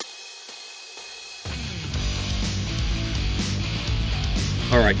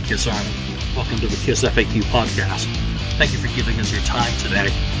All right, Kiss Army, welcome to the Kiss FAQ podcast. Thank you for giving us your time today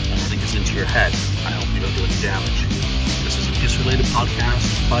and letting us into your head. I hope you don't do any damage. This is a Kiss-related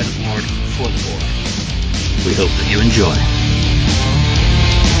podcast by the board for the board. We hope that you enjoy.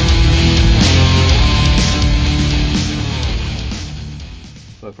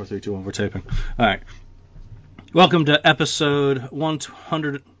 5, 4, 3, 2, 1, we're taping. All right. Welcome to episode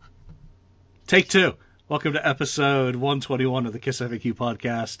 100. Take two. Welcome to episode 121 of the Kiss FAQ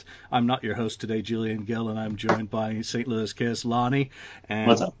podcast. I'm not your host today, Julian Gill, and I'm joined by St. Louis Kiss, Lonnie. And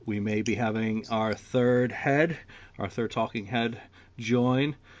what's up? We may be having our third talking head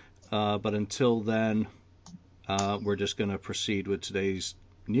join. But until then, we're just going to proceed with today's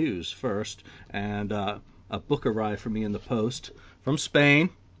news first. And a book arrived for me in the post from Spain.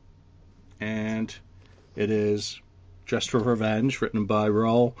 And it is Dressed for Revenge, written by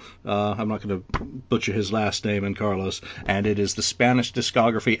Raul. I'm not going to butcher his last name, and Carlos. And it is the Spanish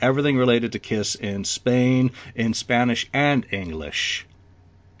discography, everything related to Kiss in Spain, in Spanish and English.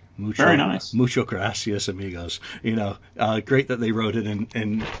 Very nice. Mucho gracias, amigos. Great that they wrote it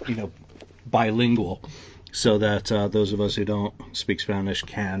in bilingual, so that those of us who don't speak Spanish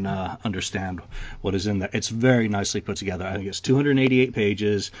can understand what is in there. It's very nicely put together. I think it's 288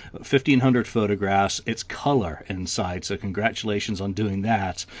 pages, 1,500 photographs. It's color inside, so congratulations on doing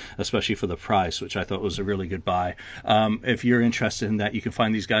that, especially for the price, which I thought was a really good buy. If you're interested in that, you can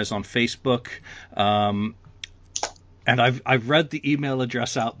find these guys on Facebook. And I've read the email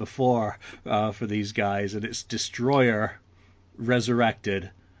address out before for these guys, and it's Destroyer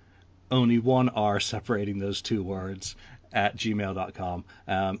Resurrected, only one R separating those two words, at gmail.com.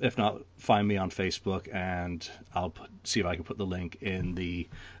 If not, find me on Facebook, and I'll see if I can put the link in the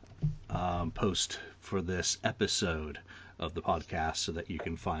post for this episode of the podcast so that you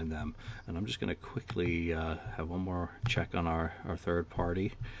can find them. And I'm just going to quickly have one more check on our third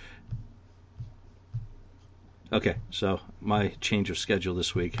party. Okay, so my change of schedule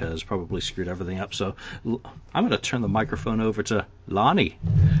this week has probably screwed everything up, so I'm going to turn the microphone over to Lonnie.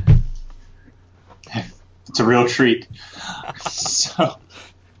 It's a real treat. So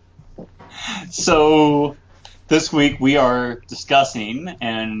this week we are discussing,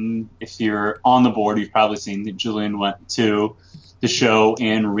 and if you're on the board, you've probably seen that Julian went to the show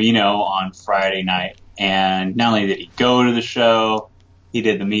in Reno on Friday night. And not only did he go to the show, he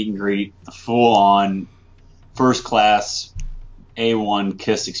did the meet and greet, the full-on first-class A1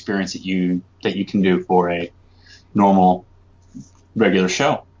 Kiss experience that you can do for a normal, regular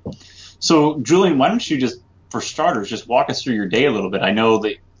show. So, Julian, why don't you just, for starters, just walk us through your day a little bit? I know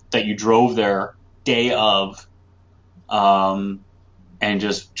that you drove there day of, and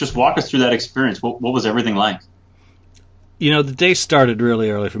just walk us through that experience. What was everything like? The day started really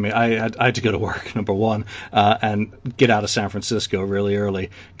early for me. I had to go to work, number one, and get out of San Francisco really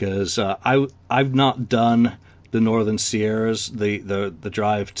early, because I've not done the Northern Sierras, the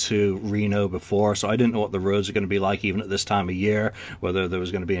drive to Reno before, so I didn't know what the roads are going to be like even at this time of year, whether there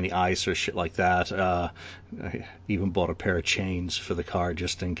was going to be any ice or shit like that. I even bought a pair of chains for the car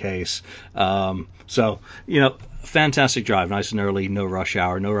just in case. Fantastic drive, nice and early, no rush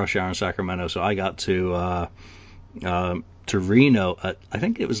hour in Sacramento, so I got to Reno at, I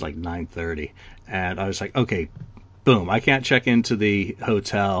think it was like 9:30, and I was like, okay, boom, I can't check into the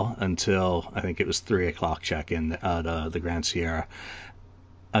hotel until I think it was 3 o'clock check-in at the Grand Sierra.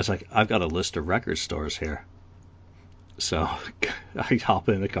 I was like, I've got a list of record stores here. So I hop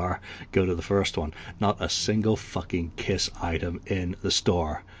in the car, go to the first one. Not a single fucking Kiss item in the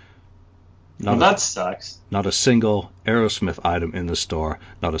store. That sucks. Not a single Aerosmith item in the store.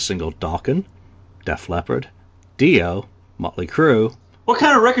 Not a single Dokken, Def Leppard, Dio, Motley Crue. What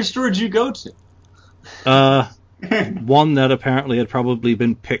kind of record store did you go to? One that apparently had probably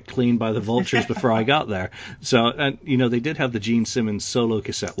been picked clean by the vultures before I got there. So, and they did have the Gene Simmons solo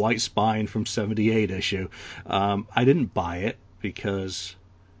cassette, White Spine from '78 issue. I didn't buy it because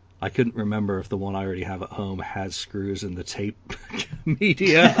I couldn't remember if the one I already have at home had screws in the tape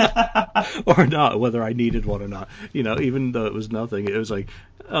media or not, whether I needed one or not. Even though it was nothing, it was like,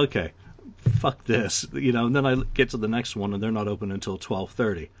 okay, fuck this. And then I get to the next one and they're not open until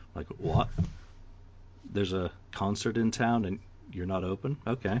 12:30. Like, what? There's a concert in town and you're not open?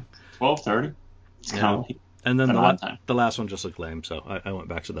 Okay. 12:30. It's kind of and then the last one just looked lame, so I went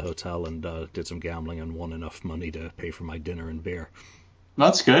back to the hotel and did some gambling and won enough money to pay for my dinner and beer.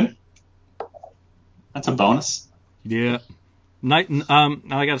 That's good. That's a bonus. Yeah. I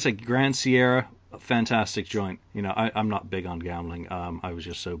gotta say, Grand Sierra, fantastic joint. I'm not big on gambling. I was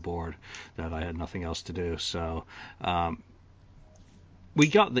just so bored that I had nothing else to do, so we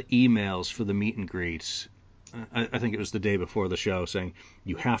got the emails for the meet and greets I think it was the day before the show, saying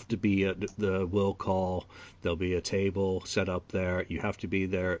you have to be at the will call. There'll be a table set up there. You have to be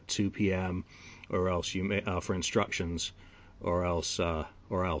there at 2 p.m. or else you may for instructions, or else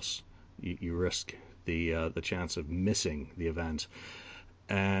you risk the chance of missing the event.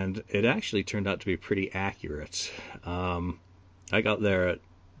 And it actually turned out to be pretty accurate. I got there at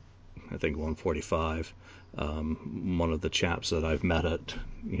I think 1:45. One of the chaps that I've met at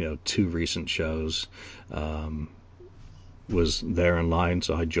two recent shows was there in line,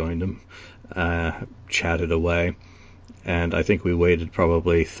 so I joined him, chatted away, and I think we waited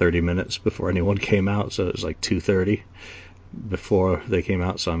probably 30 minutes before anyone came out, so it was like 2:30 before they came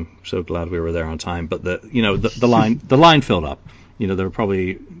out. So I'm so glad we were there on time. But the line filled up. There were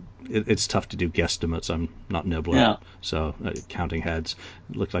probably it's tough to do guesstimates. I'm not nibbler, Yeah. so counting heads,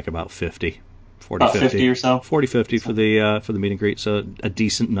 it looked like about 50. 40, About 50 or so. 40, 50 for the meet and greet, so a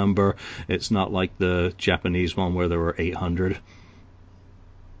decent number. It's not like the Japanese one where there were 800.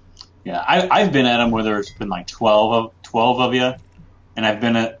 Yeah, I've been at them where there's been like 12 of you, and I've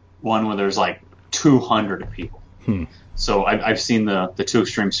been at one where there's like 200 people. So I've seen the two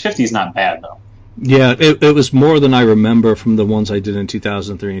extremes. 50 is not bad though. Yeah, it was more than I remember from the ones I did in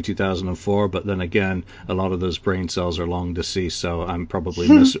 2003 and 2004, but then again, a lot of those brain cells are long deceased, so I'm probably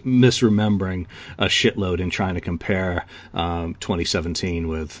misremembering a shitload in trying to compare 2017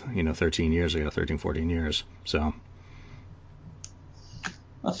 with 13 years ago, 13, 14 years. So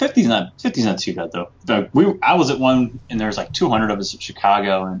 50's not too bad though. I was at one and there's like 200 of us at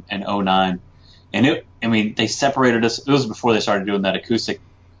Chicago in 09, and they separated us. It was before they started doing that acoustic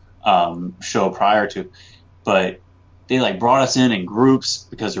show prior to, but they like brought us in groups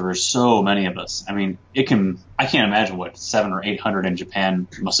because there were so many of us. I can't imagine what 700 or 800 in Japan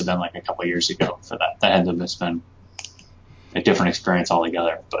must have been like a couple of years ago for that. That had to have been a different experience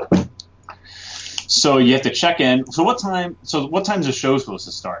altogether. But so you have to check in. So what time's the show supposed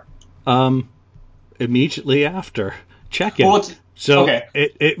to start? Immediately after check-in. Well, so okay.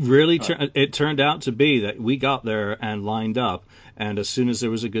 It really it turned out to be that we got there and lined up, and as soon as there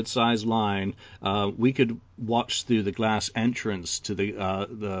was a good sized line, we could watch through the glass entrance to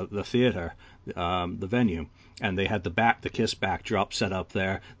the theater, the venue, and they had the KISS backdrop set up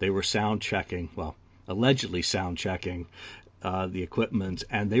there. They were sound checking, well, allegedly sound checking the equipment,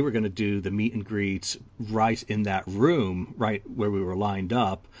 and they were going to do the meet and greets right in that room, right where we were lined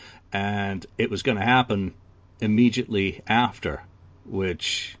up, and it was going to happen immediately after,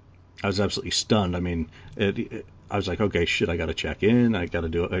 which I was absolutely stunned. I was like, okay, shit, I got to check in, I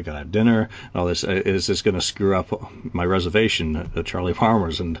got to have dinner, all this. Is this going to screw up my reservation at Charlie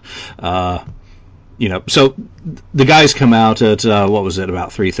Palmer's? And so the guys come out at what was it, about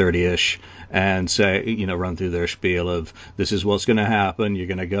 3:30ish, and say, run through their spiel of this is what's going to happen. You're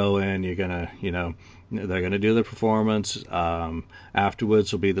going to go in, you're going to, they're going to do the performance.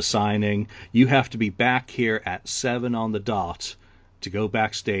 Afterwards will be the signing. You have to be back here at 7 on the dot to go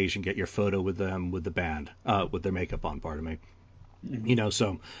backstage and get your photo with them, with the band, with their makeup on. Pardon me. Mm-hmm.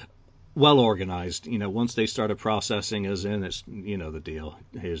 So well organized. Once they started processing us in, it's the deal.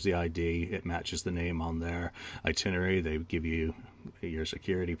 Here's the ID. It matches the name on their itinerary. They give you your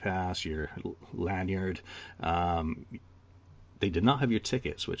security pass, your lanyard. They did not have your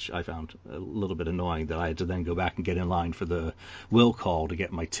tickets, which I found a little bit annoying, that I had to then go back and get in line for the will call to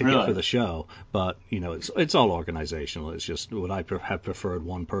get my ticket for the show. But, it's all organizational. It's just, would I have preferred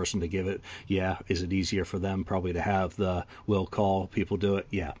one person to give it? Yeah. Is it easier for them probably to have the will call people do it?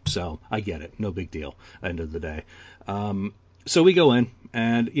 Yeah. So I get it. No big deal. End of the day. So we go in,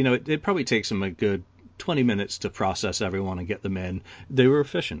 and, it probably takes them a good 20 minutes to process everyone and get them in. They were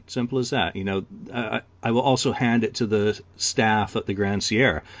efficient, simple as that. I will also hand it to the staff at the Grand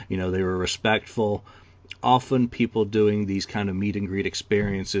Sierra. They were respectful. Often people doing these kind of meet and greet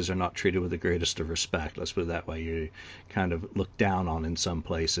experiences are not treated with the greatest of respect. Let's put it that way. You kind of look down on in some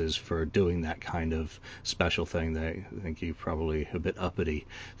places for doing that kind of special thing. They think you're probably a bit uppity,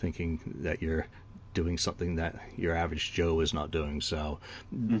 thinking that you're doing something that your average Joe is not doing. So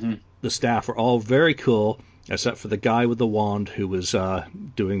the staff were all very cool, except for the guy with the wand who was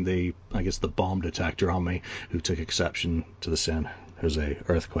doing the bomb detector on me, who took exception to the San Jose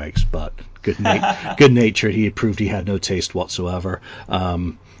earthquakes, but good natured. He had proved he had no taste whatsoever.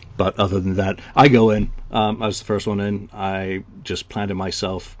 But other than that, I go in. I was the first one in. I just planted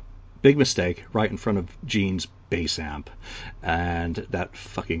myself, big mistake, right in front of Gene's bass amp, and that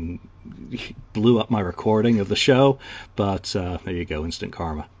fucking blew up my recording of the show. But there you go, instant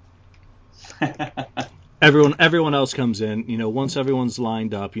karma. Everyone else comes in. Once everyone's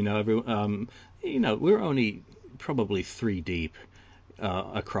lined up, we're only probably 3 deep.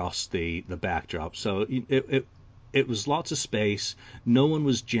 across the backdrop. So it was lots of space. No one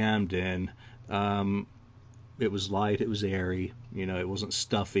was jammed in. It was light. It was airy. It wasn't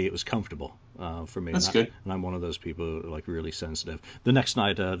stuffy. It was comfortable for me. That's good. And I'm one of those people who are, like, really sensitive. The next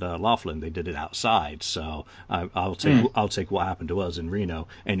night at Laughlin, they did it outside. So I'll take what happened to us in Reno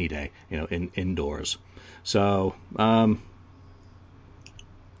any day. Indoors. So the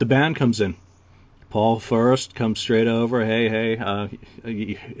band comes in. Paul first comes straight over. Hey,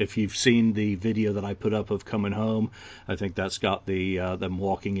 if you've seen the video that I put up of Coming Home, I think that's got the them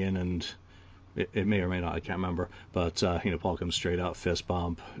walking in, and it may or may not, I can't remember. But Paul comes straight out, fist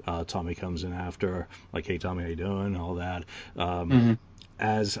bump. Tommy comes in after, like, hey Tommy, how you doing? All that.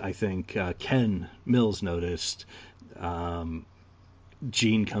 As I think Ken Mills noticed,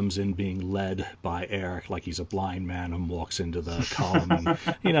 Gene comes in being led by Eric like he's a blind man and walks into the column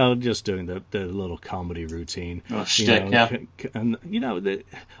and, just doing the little comedy routine. Oh, shtick, yeah. And,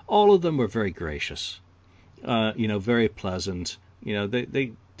 all of them were very gracious, very pleasant.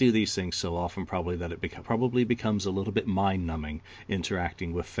 They do these things so often probably that it probably becomes a little bit mind-numbing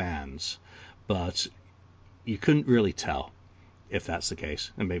interacting with fans. But you couldn't really tell if that's the case.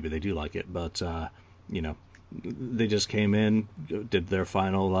 And maybe they do like it, but, they just came in, did their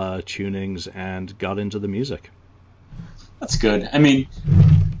final tunings, and got into the music. That's good. I mean,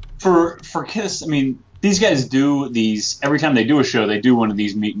 for Kiss, I mean, these guys do these every time they do a show. They do one of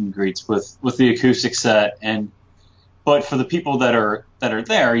these meet and greets with the acoustic set, but for the people that are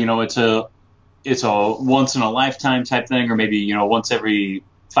there, it's a once in a lifetime type thing, or maybe once every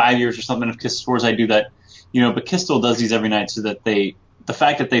 5 years or something. If Kiss tours, I do that, but Kiss still does these every night, so that the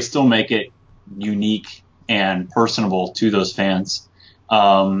fact that they still make it unique and personable to those fans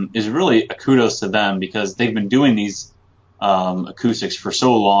is really a kudos to them, because they've been doing these acoustics for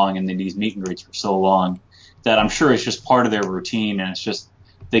so long and these meet and greets for so long that I'm sure it's just part of their routine, and it's just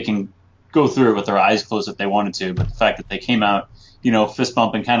they can go through it with their eyes closed if they wanted to. But the fact that they came out, fist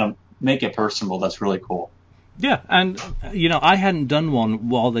bump and kind of make it personable, that's really cool. Yeah, and I hadn't done one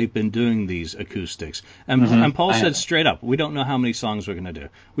while they've been doing these acoustics, and Paul said straight up, we don't know how many songs we're going to do.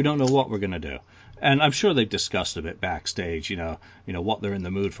 We don't know what we're going to do. And I'm sure they've discussed a bit backstage, what they're in the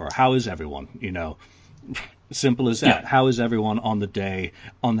mood for. How is everyone? Simple as that. Yeah. How is everyone on the day,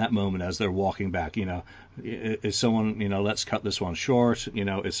 on that moment as they're walking back? Is someone, let's cut this one short?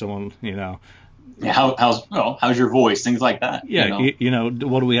 Is someone, Yeah, how's your voice? Things like that. Yeah,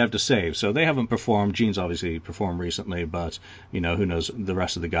 what do we have to save? So they haven't performed. Gene's obviously performed recently, but, who knows, the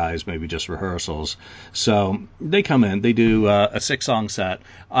rest of the guys, maybe just rehearsals. So they come in, they do a 6-song set.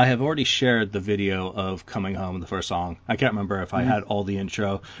 I have already shared the video of Coming Home, the first song. I can't remember if I had all the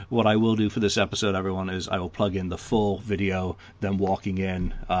intro. What I will do for this episode, everyone, is I will plug in the full video, them walking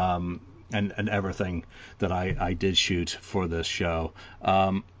in, and everything that I did shoot for this show.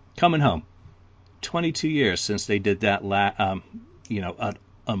 Coming Home. 22 years since they did that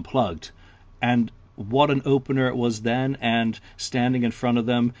Unplugged, and what an opener it was then, and standing in front of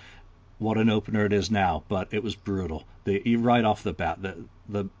them, what an opener it is now. But it was brutal. Right off the bat,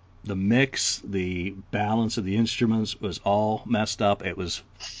 the mix, the balance of the instruments was all messed up. It was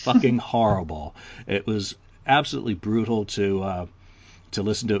fucking horrible. It was absolutely brutal to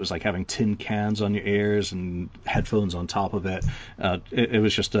listen to. It was like having tin cans on your ears and headphones on top of it. It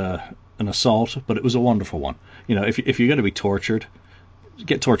was just an assault, but it was a wonderful one. If you're going to be tortured,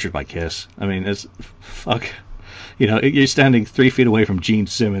 get tortured by Kiss. I mean, it's fuck. You're standing 3 feet away from Gene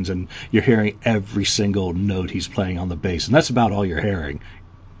Simmons and you're hearing every single note he's playing on the bass, and that's about all you're hearing.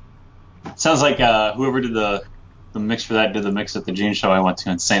 Sounds like whoever did the mix for that did the mix at the Gene show I went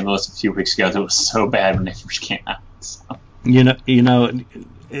to in St. Louis a few weeks ago. It was so bad when they first came out. So.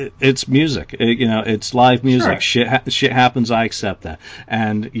 It's music. It's live music. Sure. Shit happens. I accept that.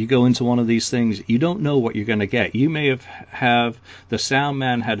 And you go into one of these things, you don't know what you're going to get. You may have the sound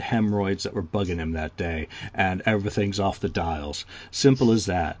man had hemorrhoids that were bugging him that day, and everything's off the dials. Simple as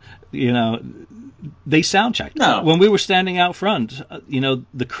that. They sound checked. No. When we were standing out front,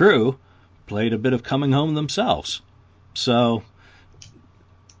 the crew played a bit of Coming Home themselves. So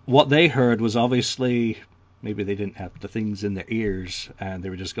what they heard was obviously, maybe they didn't have the things in their ears and they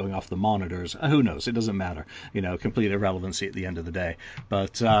were just going off the monitors. Who knows? It doesn't matter. Complete irrelevancy at the end of the day.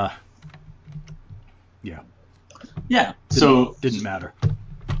 But, yeah. Yeah. Didn't matter.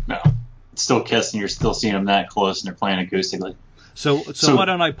 No. It's still Kiss, and you're still seeing them that close, and they're playing acoustically. So why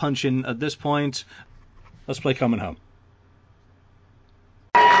don't I punch in at this point? Let's play Coming Home.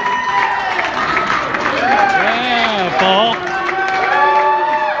 Yeah, Paul.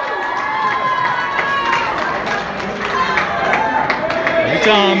 Hey,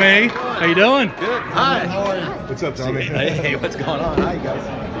 Tommy. How you doing? Good. Hi. How are you? What's What's up, Tommy? Hey, what's going on? Hi, guys.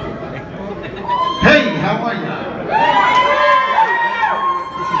 Hey, how are you?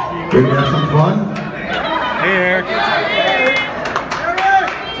 Ready to have some fun? Hey, Eric.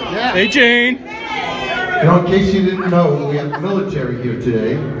 Yeah. Hey, Jane. You know, in case you didn't know, we have the military here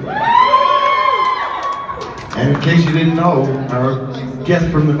today. And in case you didn't know, our guest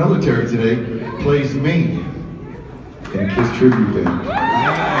from the military today plays me in a Kiss tribute band.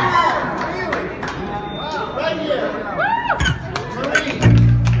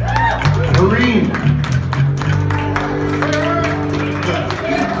 Marine.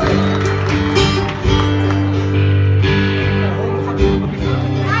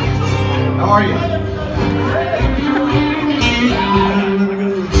 How are you?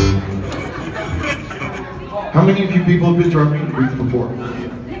 How many of you people have been to our meet and greets before?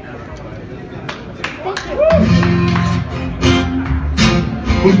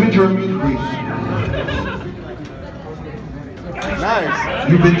 Who's been to our meet and greets? Nice.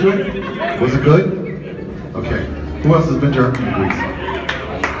 You've been to it? Was it good? Okay. Who else has been to our meet and greets?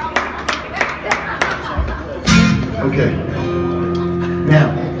 Okay. Now,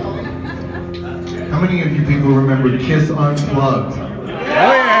 how many of you people remember Kiss Unplugged? Oh,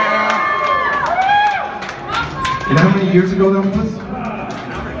 yeah. You know how many years ago that was?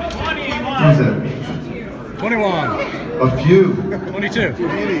 What was that? 21. A few. 22.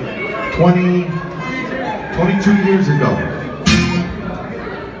 22 years ago.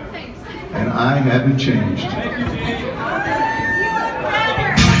 And I haven't changed.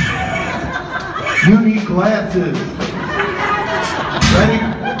 You need glasses. Ready?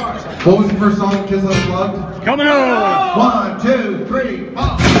 What was the first song in Kiss Unplugged? Coming home. 1, 2, 3,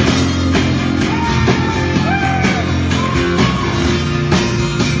 4.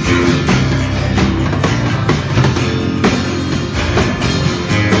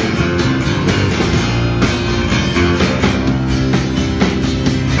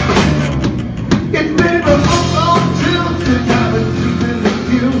 It's been a long time since I've been sleeping with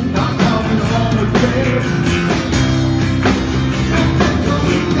you. I'm coming home again.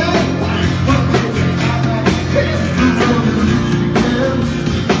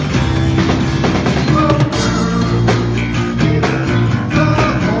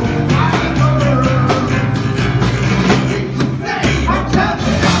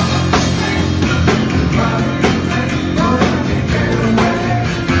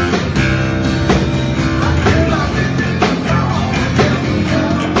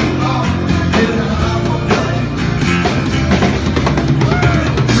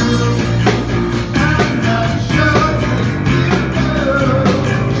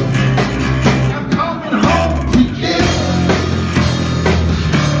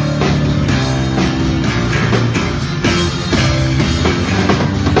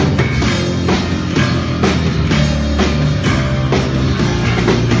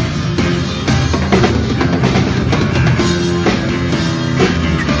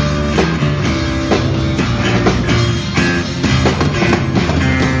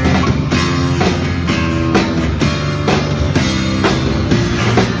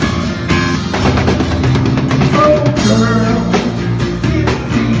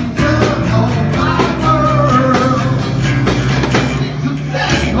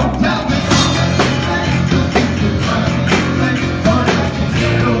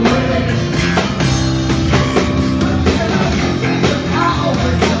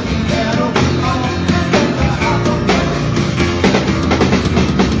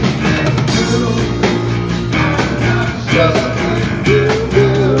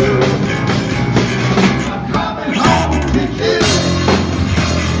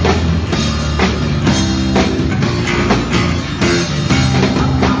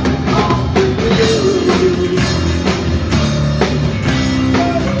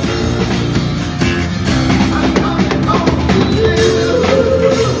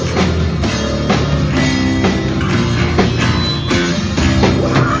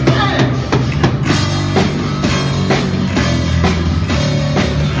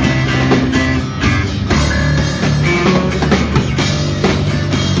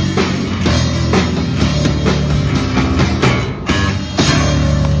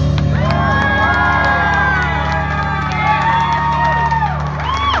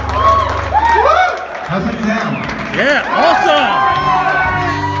 How's it sound? Yeah,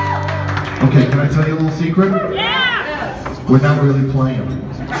 awesome. Okay, can I tell you a little secret? Yeah! We're not really playing.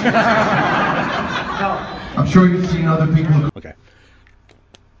 I'm sure you've seen other people. Okay.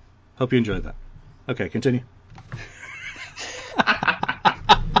 Hope you enjoyed that. Okay, continue.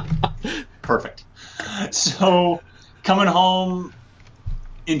 Perfect. So, coming home,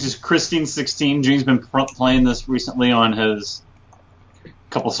 into Christine 16. Gene's been playing this recently on his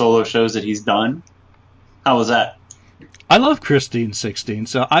couple solo shows that he's done. How was that? I love Christine 16,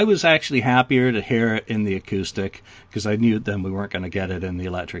 so I was actually happier to hear it in the acoustic because I knew then we weren't going to get it in the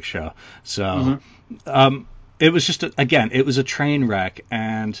electric show. So it was just, it was a train wreck.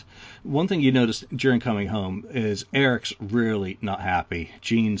 And one thing you noticed during coming home is Eric's really not happy.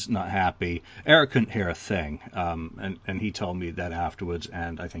 Gene's not happy. Eric couldn't hear a thing. And he told me that afterwards,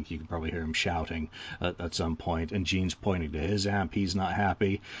 and I think you can probably hear him shouting at some point. And Gene's pointing to his amp. He's not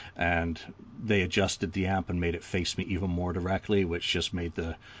happy. And they adjusted the amp and made it face me even more directly, which just made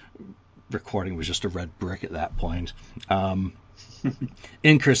the recording was just a red brick at that point.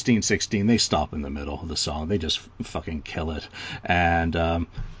 In Christine 16, they stop in the middle of the song. They just fucking kill it. And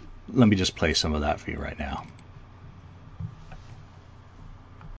let me just play some of that for you right now.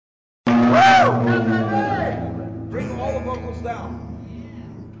 Bring all the vocals down.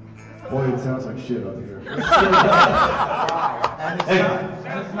 Boy, it sounds like shit up here. And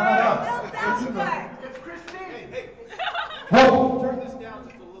it's not us. It's Christine. Hey, Whoa! turn this down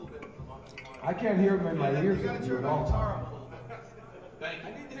just a little bit. I can't hear him in my ears You gotta at you turn at the all guitar times. up a little bit. Thank you.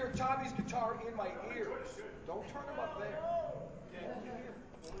 I need to hear Tommy's guitar in my ears. Don't turn him up there.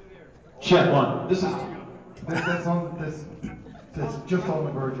 Check one. That's just on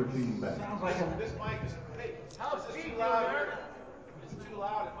the verge of feeding back. This mic is, hey, how's this too loud here? It's too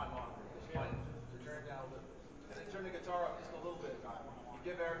loud in my monitor. This mic. Turn it down a little. And then turn the guitar up just a little bit. You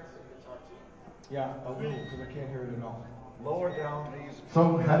give Eric some guitar too. Yeah, a little, because I can't hear it at all. Lower down, please.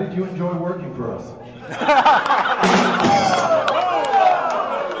 So, how did you enjoy working for us?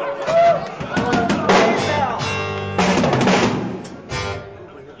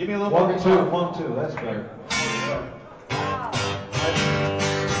 Give me a little more guitar. 1, 2, that's better.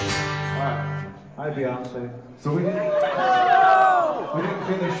 Alright. Hi, Beyonce. So we didn't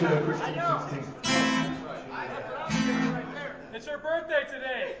finish Christine 16. It's her birthday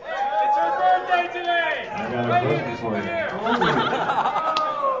today. It's her birthday today. I got a Right present here, for you. here. How old are you?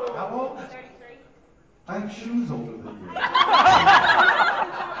 How old? 33. I have shoes older than you. I've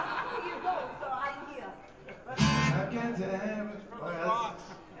got to have it.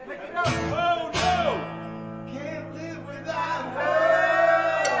 Oh no! Can't live without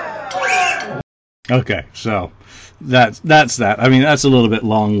her. Okay, so that's that. I mean, that's a little bit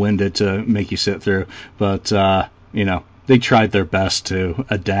long-winded to make you sit through, but they tried their best to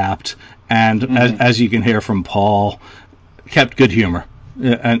adapt, and as you can hear from Paul, kept good humor,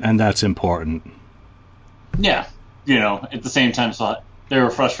 and that's important. Yeah, at the same time, so they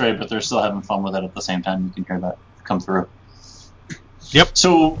were frustrated, but they're still having fun with it at the same time. You can hear that come through. Yep.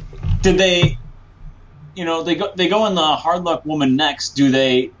 So, did they? They go in the Hard Luck Woman next. Do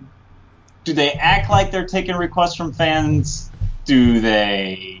they act like they're taking requests from fans? Do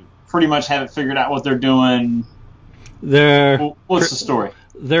they pretty much have it figured out what they're doing? What's the story?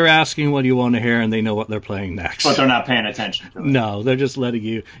 They're asking what you want to hear, and they know what they're playing next. But they're not paying attention to it. No, they're just letting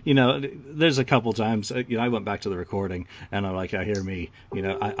you. There's a couple times. I went back to the recording, and I'm like, I hear me.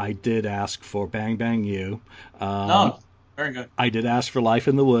 I did ask for Bang Bang You. Very good. I did ask for Life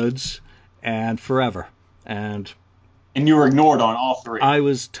in the Woods, and Forever, and you were ignored on all three. I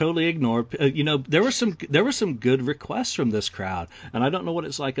was totally ignored. There were some good requests from this crowd, and I don't know what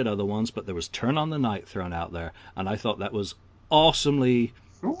it's like at other ones, but there was Turn on the Night thrown out there, and I thought that was awesomely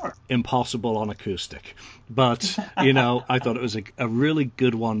impossible on acoustic. But I thought it was a really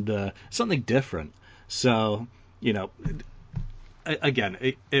good one, something different. So again,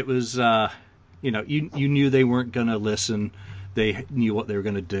 it was you knew they weren't going to listen. They knew what they were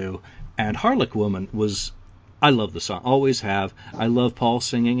going to do, and Harlech Woman was. I love the song, always have. I love Paul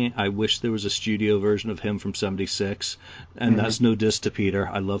singing it. I wish there was a studio version of him from '76, and that's no diss to Peter.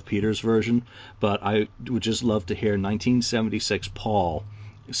 I love Peter's version, but I would just love to hear 1976 Paul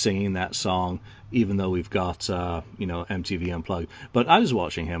singing that song, even though we've got MTV Unplugged. But I was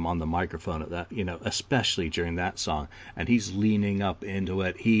watching him on the microphone at that, especially during that song, and he's leaning up into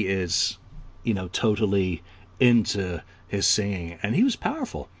it. He is, totally into his singing, and he was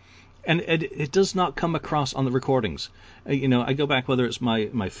powerful. And it does not come across on the recordings. I go back, whether it's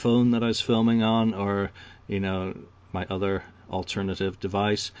my phone that I was filming on or, my other alternative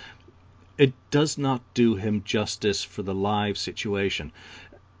device. It does not do him justice for the live situation.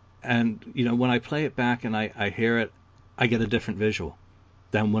 And, when I play it back and I hear it, I get a different visual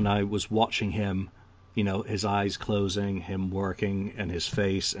than when I was watching him, his eyes closing, him working, and his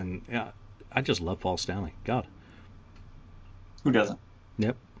face. And, I just love Paul Stanley. God. Who doesn't?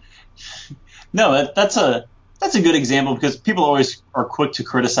 Yep. No, that's a good example, because people always are quick to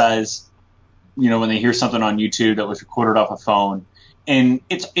criticize, when they hear something on YouTube that was recorded off a phone, And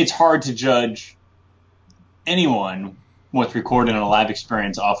it's hard to judge anyone with recording a live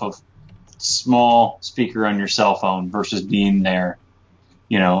experience off of small speaker on your cell phone versus being there.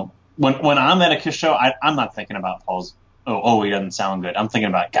 You know, when I'm at a Kiss show, I'm not thinking about Paul's, he doesn't sound good. I'm thinking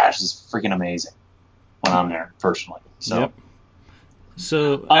about, gosh, this is freaking amazing when I'm there personally. So, Yep.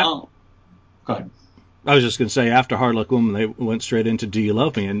 So, go ahead. I was just going to say, after Hard Luck Woman, they went straight into Do You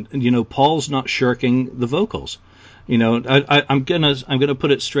Love Me? And, you know, Paul's not shirking the vocals. You know, I'm gonna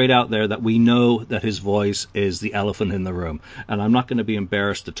put it straight out there that we know that his voice is the elephant in the room, and I'm not going to be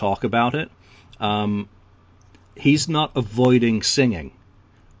embarrassed to talk about it. He's not avoiding singing,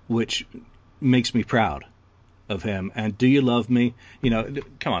 which makes me proud of him. And Do You Love Me? You know,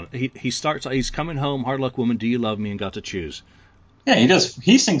 come on. He's coming home, Hard Luck Woman, Do You Love Me, and Got to Choose. Yeah, he does.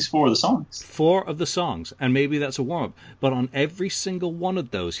 He sings 4 of the songs. 4 of the songs, and maybe that's a warm-up. But on every single one of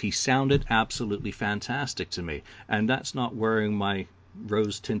those, he sounded absolutely fantastic to me. And that's not wearing my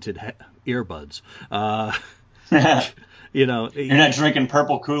rose-tinted earbuds. You know, You're not drinking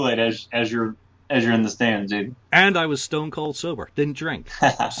purple Kool-Aid as you're in the stands, dude. And I was stone cold sober, didn't drink.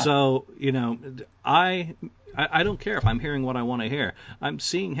 So, you know, I don't care if I'm hearing what I want to hear. I'm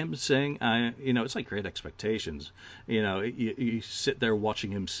seeing him sing. You know, it's like Great Expectations. You know, you sit there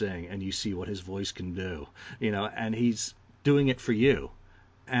watching him sing, and you see what his voice can do. You know, and he's doing it for you.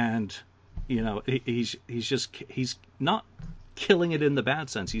 And, you know, he's not killing it in the bad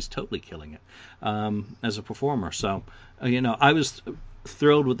sense. He's totally killing it as a performer. So, you know, I was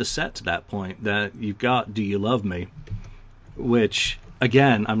thrilled with the set to that point, that you've got Do You Love Me, which,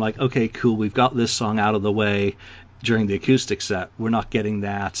 again, I'm like, okay, cool, we've got this song out of the way during the acoustic set. We're not getting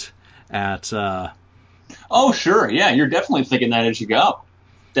that at... Oh, sure, yeah, you're definitely thinking that as you go.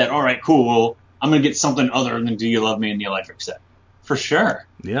 That, all right, cool, well, I'm going to get something other than Do You Love Me in the electric set. For sure.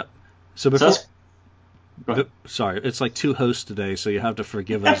 Yep. So before... Go ahead. Sorry, it's like 2 hosts today, so you have to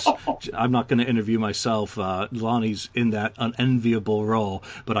forgive us. I'm not going to interview myself. Lonnie's in that unenviable role,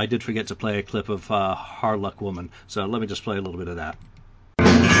 but I did forget to play a clip of Hard Luck Woman, so let me just play a little bit of that.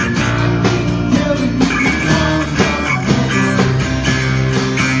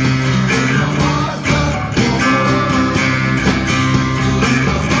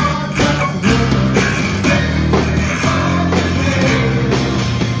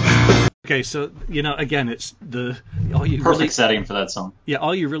 Okay, so, you know, again, it's perfect setting for that song. Yeah,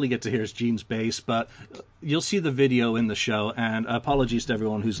 all you really get to hear is Gene's bass, but you'll see the video in the show, and apologies to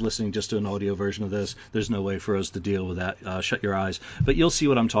everyone who's listening just to an audio version of this. There's no way for us to deal with that. Shut your eyes. But you'll see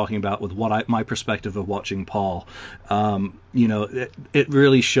what I'm talking about with my perspective of watching Paul. You know, it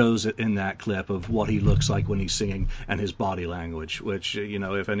really shows it in that clip of what he looks like when he's singing and his body language, which, you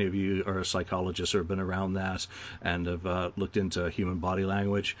know, if any of you are a psychologist or have been around that and have looked into human body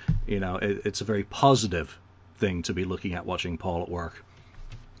language, you know, it's a very positive thing to be looking at watching Paul at work.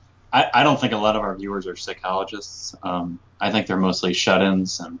 I don't think a lot of our viewers are psychologists. I think they're mostly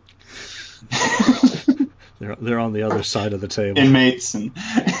shut-ins and they're on the other side of the table. Inmates and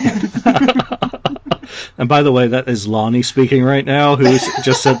And by the way, that is Lonnie speaking right now, who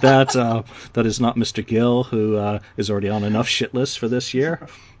just said that. That is not Mr. Gill, who is already on enough shit lists for this year.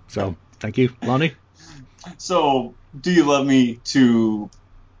 So thank you, Lonnie. So, Do You Love Me to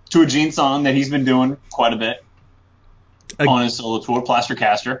a Gene song that he's been doing quite a bit on his solo tour, Plaster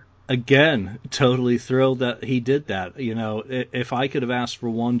Caster. Again, totally thrilled that he did that. You know, if I could have asked for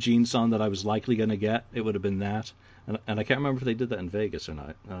one Gene song that I was likely going to get, it would have been that. And I can't remember if they did that in Vegas or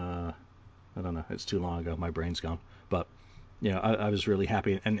not. I don't know. It's too long ago. My brain's gone. But, you know, I was really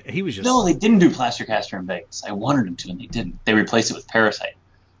happy. And he was just... No, they didn't do Plaster Caster in Vegas. I wanted them to, and they didn't. They replaced it with Parasite.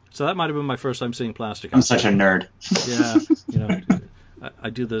 So that might have been my first time seeing Plaster Caster. I'm such a nerd. Yeah, you know...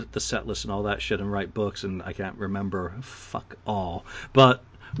 I do the set list and all that shit and write books, and I can't remember fuck all. But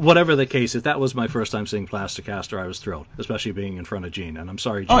whatever the case, if that was my first time seeing Plaster Caster, I was thrilled, especially being in front of Gene. And I'm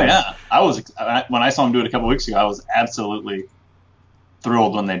sorry, Gene. Oh, yeah. When I saw him do it a couple weeks ago, I was absolutely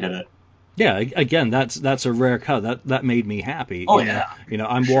thrilled when they did it. Yeah, again, that's a rare cut. That made me happy. Oh, yeah. You know,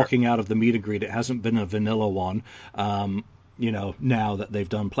 I'm walking out of the meet and greet. It hasn't been a vanilla one. You know, now that they've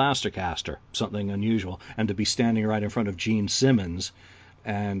done Plaster Caster, something unusual, and to be standing right in front of Gene Simmons,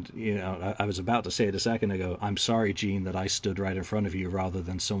 and, you know, I was about to say it a second ago, I'm sorry, Gene, that I stood right in front of you rather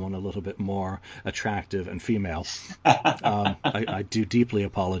than someone a little bit more attractive and female. I do deeply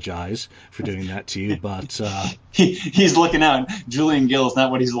apologize for doing that to you, but... he's looking out. Julian Gill is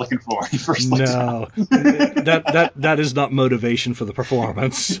not what he's looking for. He first looks out. That is not motivation for the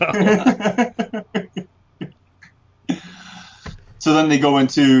performance, so... So then they go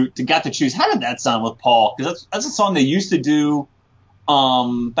into Got to Choose. How did that sound with Paul? Because that's a song they used to do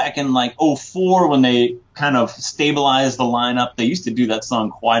back in like '04 when they kind of stabilized the lineup. They used to do that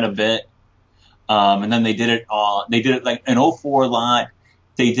song quite a bit. And then they did it like in '04 live.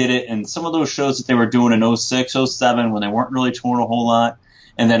 They did it in some of those shows that they were doing in '06, '07 when they weren't really touring a whole lot.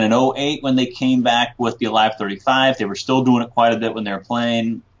 And then in '08 when they came back with the Alive 35, they were still doing it quite a bit when they were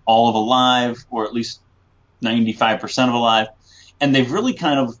playing all of Alive, or at least 95% of Alive. And they've really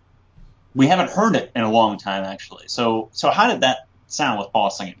we haven't heard it in a long time, actually. So how did that sound with Paul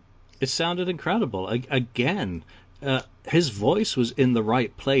singing? It sounded incredible. Again, his voice was in the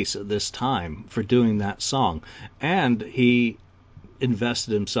right place at this time for doing that song, and he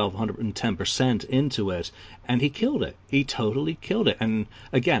invested himself 110% into it, and he killed it. He totally killed it. And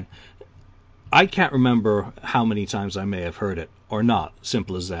again, I can't remember how many times I may have heard it or not.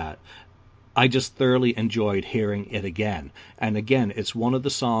 Simple as that. I just thoroughly enjoyed hearing it again. And again, it's one of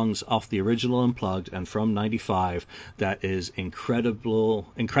the songs off the original Unplugged and from '95 that is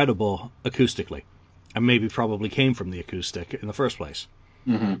incredible acoustically. And maybe probably came from the acoustic in the first place.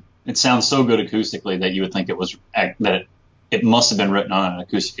 Mm-hmm. It sounds so good acoustically that you would think it must have been written on an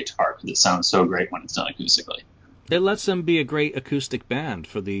acoustic guitar, because it sounds so great when it's done acoustically. It lets them be a great acoustic band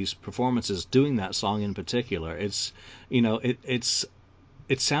for these performances, doing that song in particular. It's,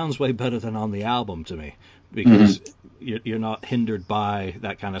 it sounds way better than on the album to me, because you're not hindered by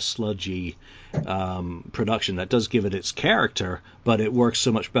that kind of sludgy production that does give it its character, but it works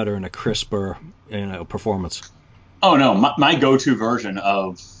so much better in a crisper performance. Oh no, my go-to version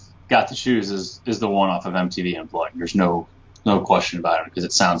of Got the Shoes is the one off of MTV Unplugged. There's no question about it, because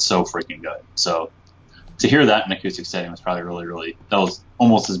it sounds so freaking good. So to hear that in an acoustic setting was probably really, that was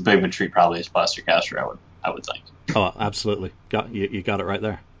almost as big of a treat probably as Plaster Caster, I would think. Oh, absolutely. You got it right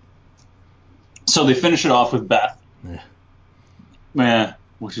there. So they finish it off with Beth. Yeah.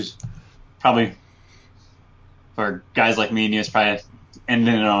 Which is probably, for guys like me and you, it's probably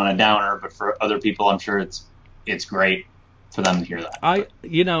ending it on a downer, but for other people, I'm sure it's great for them to hear that. I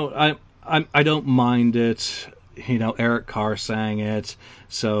don't mind it. Eric Carr sang it,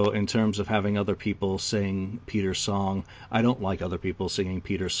 so in terms of having other people sing Peter's song, I don't like other people singing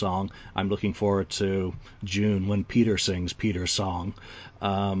Peter's song. I'm looking forward to June when Peter sings Peter's song.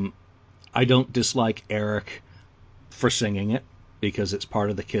 I don't dislike Eric for singing it, because it's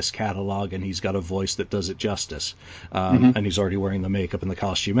part of the Kiss catalog, and he's got a voice that does it justice. And he's already wearing the makeup and the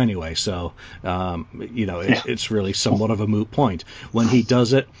costume anyway, so it's really somewhat of a moot point. When he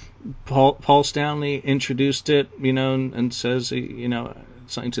does it, Paul Stanley introduced it, and says,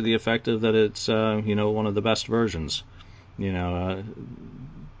 something to the effect of that it's, one of the best versions.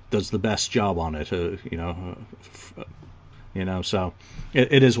 Does the best job on it. So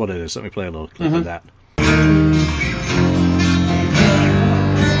it is what it is. Let me play a little clip of that.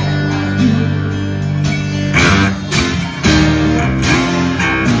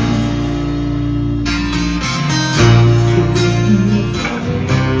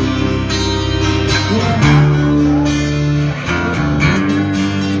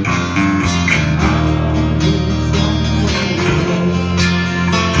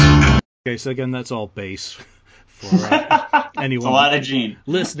 Okay, so again, that's all bass for anyone a lot of Gene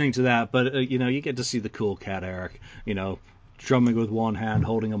listening to that, but you get to see the cool cat Eric, drumming with one hand,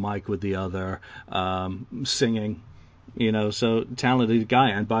 holding a mic with the other, singing, so talented guy.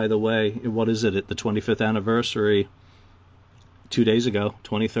 And by the way, what is it, at the 25th anniversary 2 days ago,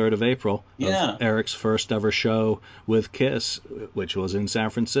 23rd of April, of Eric's first ever show with Kiss, which was in San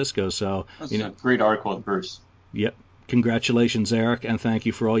Francisco. So that's a great article with Bruce. Yep. Congratulations, Eric, and thank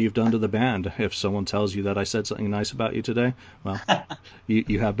you for all you've done to the band. If someone tells you that I said something nice about you today, well,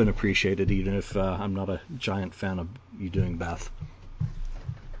 you have been appreciated, even if I'm not a giant fan of you doing Beth.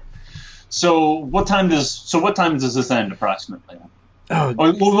 So what time does this end approximately?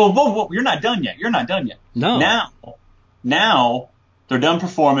 Whoa, you're not done yet. No. Now they're done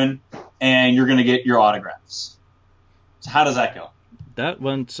performing, and you're going to get your autographs. So how does that go? That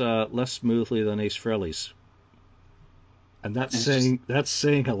went less smoothly than Ace Frehley's. And that's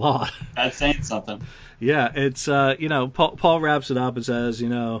saying a lot. That's saying something. Yeah, it's Paul wraps it up and says,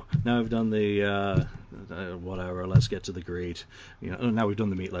 now we've done the whatever, let's get to the greet. Now we've done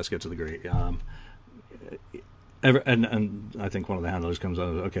the meet, let's get to the greet. And I think one of the handlers comes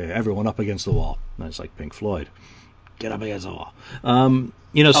out, okay, everyone up against the wall. And it's like Pink Floyd, get up against the wall. Sounds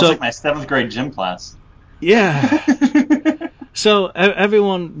like my 7th grade gym class. Yeah. So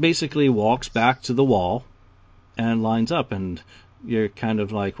everyone basically walks back to the wall and lines up, and you're kind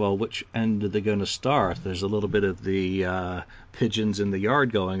of like, well, which end are they going to start? There's a little bit of the pigeons in the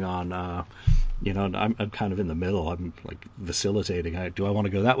yard going on. And I'm kind of in the middle. I'm like vacillating. Do I want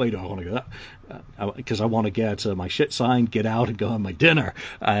to go that way? Do I want to go that? Because I want to get my shit signed, get out, and go on my dinner,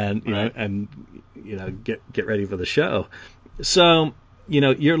 and Right. get ready for the show. So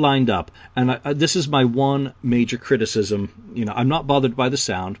you're lined up, and this is my one major criticism. I'm not bothered by the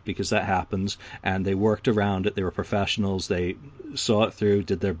sound because that happens, and they worked around it. They were professionals. They saw it through,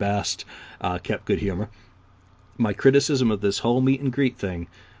 did their best, kept good humor. My criticism of this whole meet and greet thing,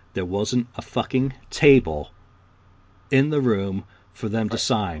 there wasn't a fucking table in the room for them to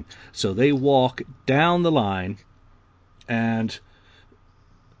sign. So they walk down the line, and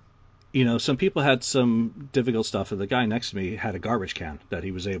some people had some difficult stuff. The guy next to me had a garbage can that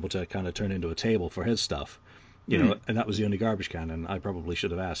he was able to kind of turn into a table for his stuff. And that was the only garbage can. And I probably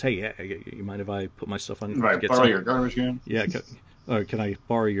should have asked, hey, yeah, you mind if I put my stuff on? Right, borrow your garbage can. Yeah, or can I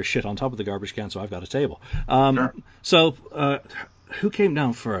borrow your shit on top of the garbage can so I've got a table? Sure. So who came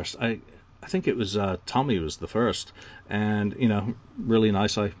down first? I think it was Tommy was the first, and really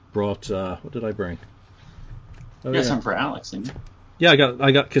nice. I brought what did I bring? You got something for Alex, didn't you? Yeah,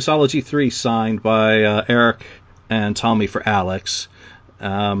 I got Kissology 3 signed by Eric and Tommy for Alex.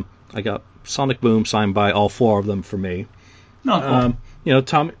 I got Sonic Boom signed by all four of them for me. Oh,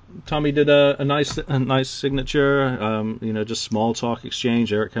 cool. Tommy did a nice signature. Just small talk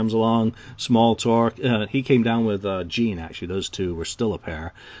exchange. Eric comes along, small talk. He came down with Gene. Actually, those two were still a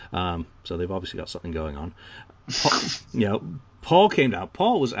pair. So they've obviously got something going on. Paul came down.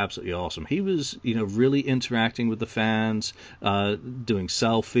 Paul was absolutely awesome. He was, really interacting with the fans, doing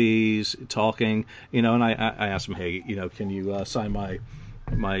selfies, talking, and I asked him, hey, can you sign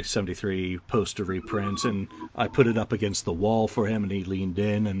my 73 poster reprint? And I put it up against the wall for him, and he leaned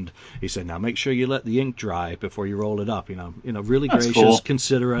in and he said, now make sure you let the ink dry before you roll it up. Really That's gracious, cool.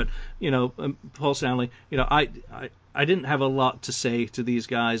 Considerate. Paul Stanley. I didn't have a lot to say to these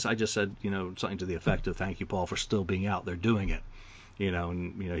guys. I just said, something to the effect of thank you, Paul, for still being out there doing it.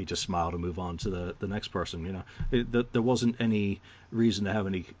 And he just smiled and moved on to the next person. There wasn't any reason to have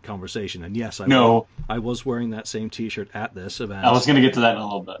any conversation. And yes, I was wearing that same T-shirt at this event. I was going to get to that in a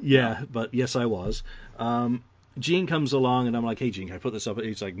little bit. Yeah, but yes, I was. Gene comes along, and I'm like, hey, Gene, can I put this up? And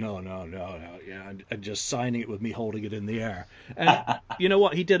he's like, no. Yeah, and just signing it with me holding it in the air. And you know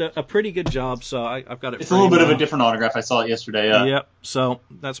what? He did a pretty good job, so I've got it. It's a little bit of a different autograph. I saw it yesterday. Yep. So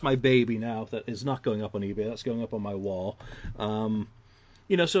that's my baby now. That is not going up on eBay. That's going up on my wall.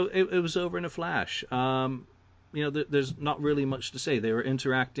 So it was over in a flash. There's not really much to say. They were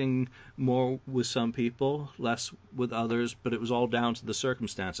interacting more with some people, less with others, but it was all down to the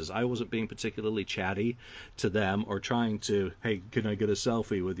circumstances. I wasn't being particularly chatty to them or trying to, hey, can I get a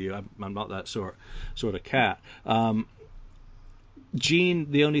selfie with you? I'm not that sort of cat.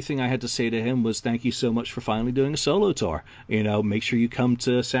 Gene, the only thing I had to say to him was thank you so much for finally doing a solo tour. Make sure you come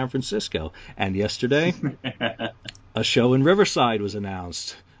to San Francisco. And yesterday, a show in Riverside was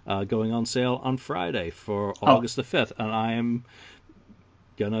announced. Going on sale on Friday for August the 5th, and I am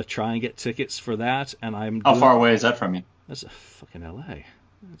gonna try and get tickets for that. And How far away is that from you? That's fucking LA.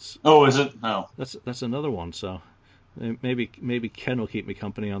 Is it? Oh, that's another one. So maybe Ken will keep me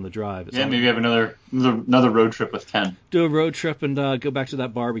company on the drive. Maybe have another road trip with Ken. Do a road trip and go back to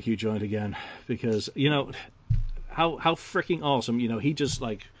that barbecue joint again because how freaking awesome. He just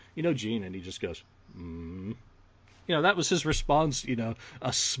Gene, and he just goes. That was his response,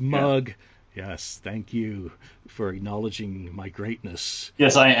 a smug, yes, thank you for acknowledging my greatness.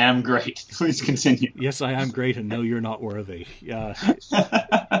 Yes, I am great. Please continue. Yes, I am great, and no, you're not worthy. Yeah.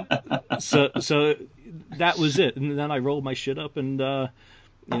 So that was it. And then I rolled my shit up and,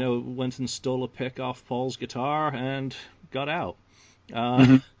 went and stole a pick off Paul's guitar and got out.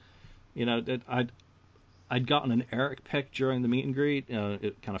 I'd gotten an Eric pick during the meet and greet.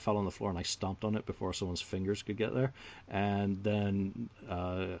 It kind of fell on the floor, and I stomped on it before someone's fingers could get there. And then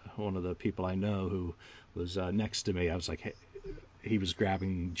one of the people I know who was next to me, I was like, hey, he was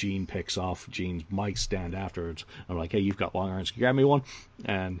grabbing Gene picks off Gene's mic stand afterwards. I'm like, hey, you've got long irons, can you grab me one?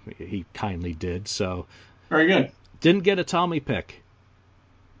 And he kindly did. So very good. Didn't get a Tommy pick,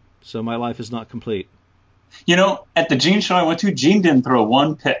 so my life is not complete. At the Gene show I went to, Gene didn't throw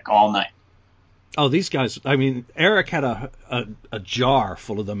one pick all night. Oh, these guys, I mean, Eric had a jar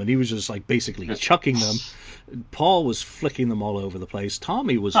full of them, and he was just basically chucking them. Paul was flicking them all over the place.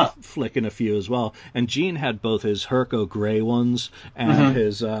 Tommy was flicking a few as well. And Gene had both his Herco gray ones and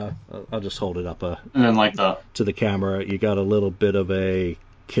his, I'll just hold it up and then to the camera. You got a little bit of a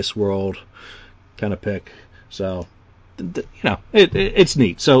Kiss World kind of pick. So, it's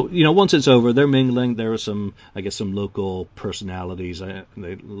neat. So, once it's over, they're mingling. There are some local personalities.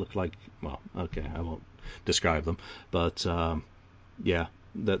 They look like, well, okay, I won't describe them. But, yeah,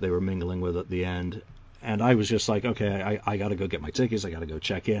 that they were mingling with at the end. And I was just like, okay, I got to go get my tickets. I got to go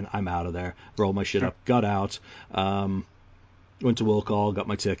check in. I'm out of there. Rolled my shit up, got out. Went to will call, got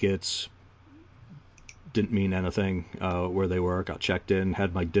my tickets. Didn't mean anything where they were. Got checked in,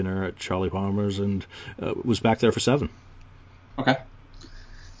 had my dinner at Charlie Palmer's, and was back there for 7. Okay.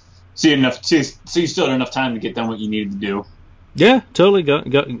 So you had enough. So you still had enough time to get done what you needed to do. Yeah, totally. Got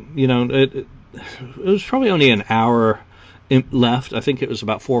it was probably only an hour left. I think it was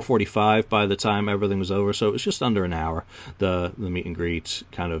about 4:45 by the time everything was over, so it was just under an hour. The meet and greet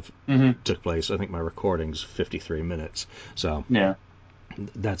kind of took place. I think my recording's 53 minutes, so yeah,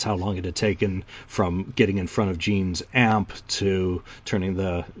 that's how long it had taken from getting in front of Gene's amp to turning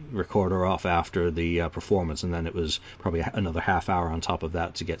the recorder off after the performance, and then it was probably another half hour on top of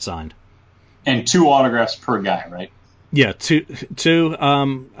that to get signed. And 2 autographs per guy, right? Yeah, two.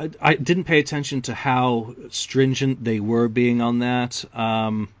 I didn't pay attention to how stringent they were being on that.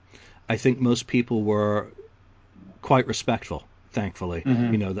 I think most people were quite respectful, thankfully.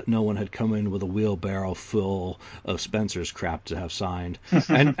 That no one had come in with a wheelbarrow full of Spencer's crap to have signed.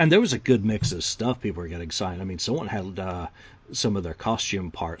 and there was a good mix of stuff people were getting signed. I mean, someone had some of their costume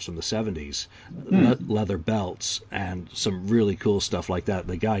parts from the 70s, leather belts, and some really cool stuff like that.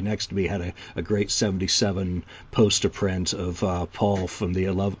 The guy next to me had a great 77 poster print of Paul from the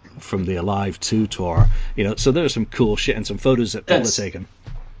Alive 2 tour. So there's some cool shit and some photos that people had taken.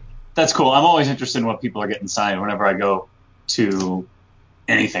 That's cool. I'm always interested in what people are getting signed whenever I go to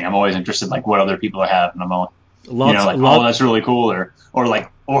anything. I'm always interested in like what other people have, and I'm all, oh, that's really cool, or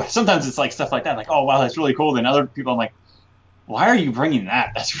sometimes it's like stuff like that, like, oh wow, that's really cool. Then other people, I'm like, why are you bringing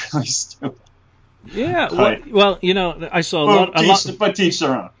that? That's really stupid. Yeah, well, I saw but teach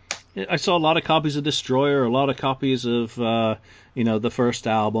their own. I saw a lot of copies of Destroyer, a lot of copies of the first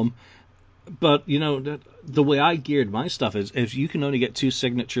album. But the way I geared my stuff is if you can only get 2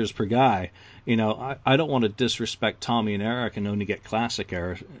 signatures per guy, I don't want to disrespect Tommy and Eric and only get Classic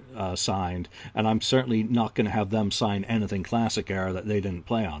Era signed, and I'm certainly not going to have them sign anything Classic Era that they didn't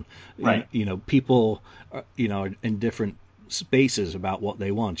play on. Right. People are in different spaces about what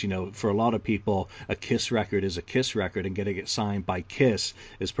they want. For a lot of people, a Kiss record is a Kiss record, and getting it signed by Kiss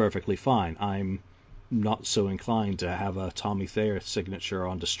is perfectly fine. I'm not so inclined to have a Tommy Thayer signature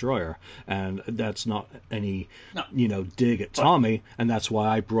on Destroyer, and that's not any dig at Tommy, and that's why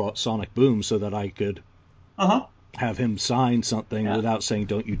I brought Sonic Boom so that I could have him sign something without saying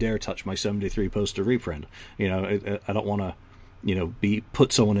 "Don't you dare touch my '73 poster reprint." I don't want to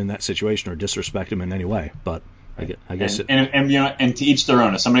put someone in that situation or disrespect him in any way, but I guess and to each their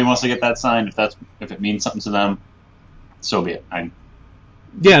own. If somebody wants to get that signed, if it means something to them, so be it.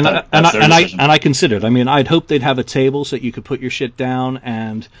 Yeah, and I considered. I mean, I'd hope they'd have a table so that you could put your shit down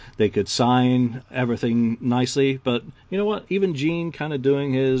and they could sign everything nicely. But you know what? Even Gene kind of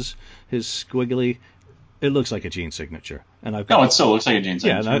doing his squiggly, it looks like a Gene signature. And it still looks like a Gene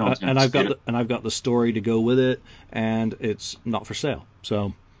signature. Yeah, and I've got the story to go with it, and it's not for sale.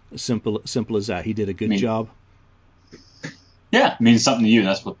 So simple as that. He did a good job. Yeah, it means something to you.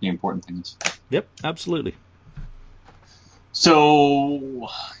 That's what the important thing is. Yep, absolutely. So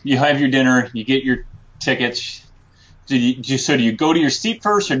you have your dinner, you get your tickets. Do you go to your seat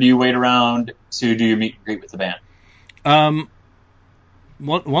first, or do you wait around to do your meet and greet with the band?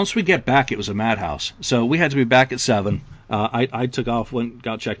 Once we get back, it was a madhouse. So we had to be back at 7. I took off,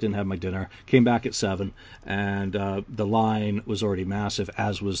 got checked in, had my dinner, came back at 7, and the line was already massive,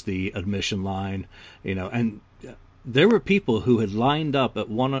 as was the admission line. And there were people who had lined up at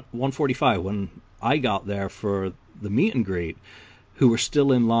 1:45 when I got there for the meet and greet, who were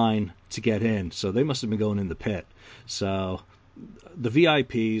still in line to get in, so they must have been going in the pit. So the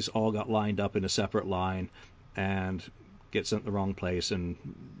VIPs all got lined up in a separate line and get sent the wrong place, and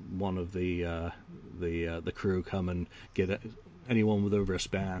one of the crew come and get anyone with a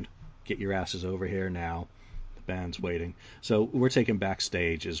wristband, get your asses over here now. The band's waiting. So we're taken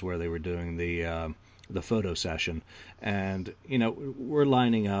backstage is where they were doing the photo session, and we're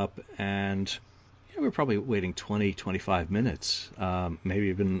lining up, and we're probably waiting 20-25 minutes, maybe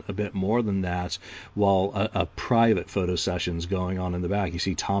even a bit more than that, while a private photo session's going on in the back. You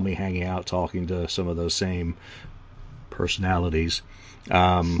see Tommy hanging out talking to some of those same personalities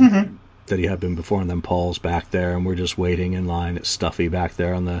that he had been before, and then Paul's back there, and we're just waiting in line. It's stuffy back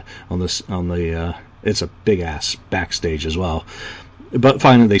there on the it's a big ass backstage as well. But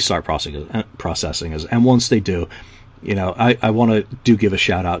finally they start processing us, and once they do, I want to give a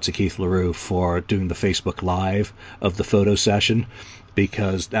shout out to Keith LaRue for doing the Facebook Live of the photo session,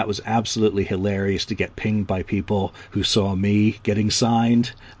 because that was absolutely hilarious to get pinged by people who saw me getting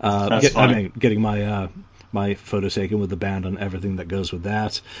signed. That's funny. Getting my my photo taken with the band and everything that goes with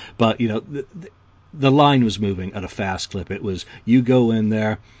that. But, the line was moving at a fast clip. It was, you go in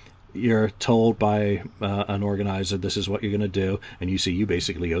there, you're told by an organizer this is what you're going to do, and you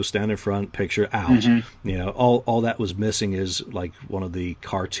basically go stand in front, picture out. All that was missing is like one of the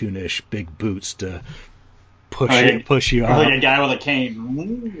cartoonish big boots to push you or out. like a guy with a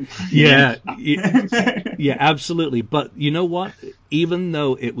cane. Yeah, absolutely. But you know what? Even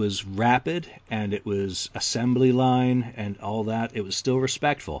though it was rapid and it was assembly line and all that, it was still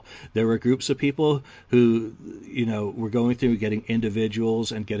respectful. There were groups of people who, were going through getting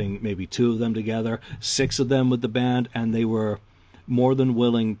individuals and getting maybe 2 of them together, 6 of them with the band, and they were more than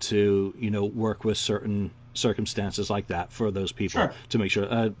willing to, work with certain circumstances like that for those people. Sure. To make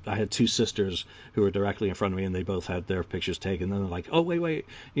sure. I had 2 sisters who were directly in front of me, and they both had their pictures taken. And then they're like, oh, wait,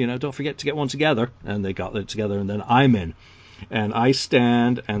 don't forget to get one together. And they got it together, and then I'm in. And I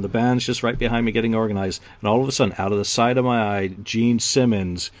stand, and the band's just right behind me getting organized. And all of a sudden, out of the side of my eye, Gene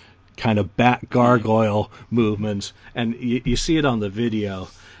Simmons kind of bat gargoyle movements. And you see it on the video.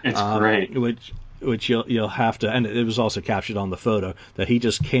 It's great. Which you'll have to, and it was also captured on the photo, that he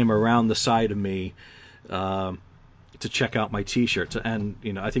just came around the side of me to check out my T-shirt. And,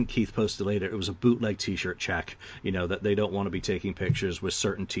 I think Keith posted later, it was a bootleg T-shirt check, that they don't want to be taking pictures with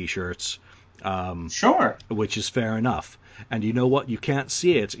certain T-shirts. Sure. Which is fair enough. And you know what? You can't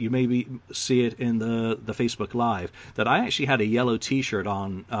see it. You maybe see it in the Facebook Live, that I actually had a yellow T-shirt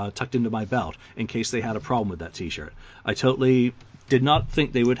on tucked into my belt in case they had a problem with that T-shirt. I totally did not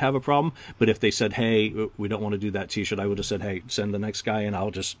think they would have a problem, but if they said, hey, we don't want to do that T-shirt, I would have said, hey, send the next guy and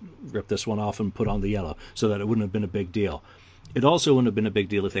I'll just rip this one off and put on the yellow, so that it wouldn't have been a big deal. It also wouldn't have been a big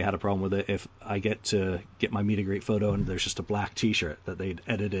deal if they had a problem with it if I get my meet and greet photo and there's just a black T-shirt, that they'd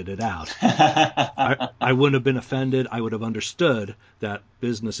edited it out. I wouldn't have been offended. I would have understood that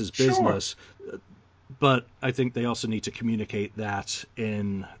business is business. Sure. But I think they also need to communicate that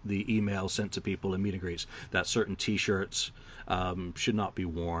in the email sent to people in meet and greets, that certain T-shirts should not be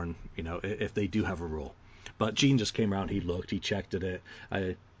worn, if they do have a rule. But Gene just came around, he looked, he checked at it.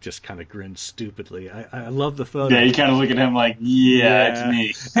 I just kind of grinned stupidly. I love the photo. Yeah, you kind of look at him like, it's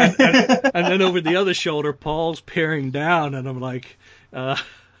me. and then over the other shoulder, Paul's peering down, and I'm like, what's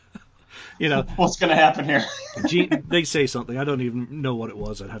going to happen here? Gene, they say something. I don't even know what it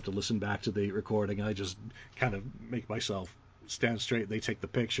was. I'd have to listen back to the recording. I just kind of make myself stand straight. They take the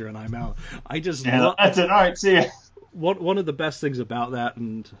picture, and I'm out. That's it. All right, see ya. One of the best things about that,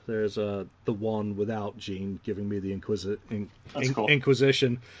 and there's the one without Gene giving me the Inquisition,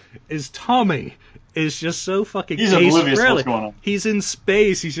 is Tommy is just so fucking he's oblivious to what's going on. He's in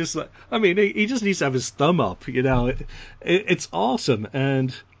space. He's just like, he just needs to have his thumb up. It's awesome.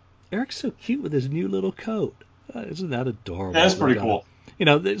 And Eric's so cute with his new little coat. Isn't that adorable? That's pretty cool.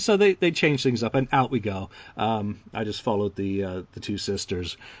 So they change things up, and out we go. I just followed the 2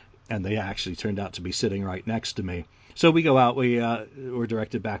 sisters, and they actually turned out to be sitting right next to me. So we go out, we're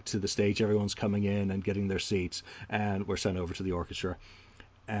directed back to the stage, everyone's coming in and getting their seats, and we're sent over to the orchestra.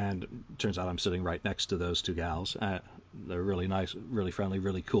 And it turns out I'm sitting right next to those 2 gals. They're really nice, really friendly,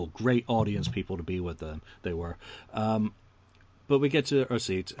 really cool. Great audience people to be with them, they were. But we get to our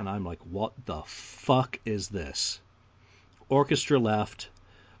seats, and I'm like, what the fuck is this? Orchestra left,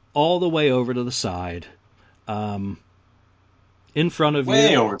 all the way over to the side. In front of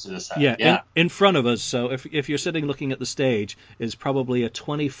way you. Over to the side. Yeah. In front of us. So if you're sitting looking at the stage, is probably a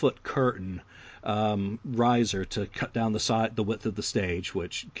 20-foot curtain riser to cut down the width of the stage,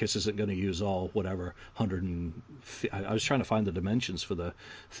 which Kiss isn't going to use all 100. I was trying to find the dimensions for the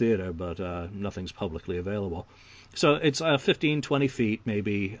theater, but nothing's publicly available. So it's 15, 20 feet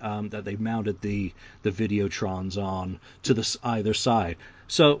maybe that they've mounted the Videotrons on to either side.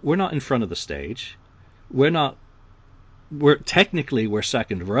 So we're not in front of the stage. We're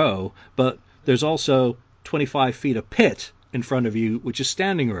second row, but there's also 25 feet of pit in front of you, which is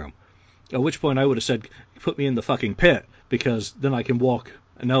standing room. At which point I would have said, put me in the fucking pit, because then I can walk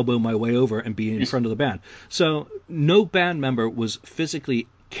and elbow my way over and be in front of the band. So no band member was physically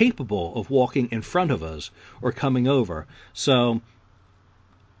capable of walking in front of us or coming over. So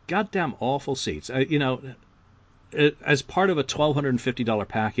goddamn awful seats. As part of a $1,250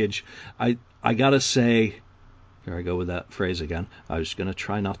 package, I gotta say, here I go with that phrase again. I was going to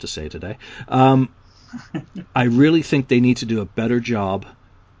try not to say today. I really think they need to do a better job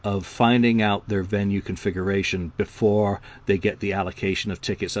of finding out their venue configuration before they get the allocation of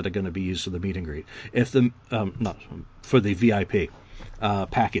tickets that are going to be used for the meet and greet. Not for the VIP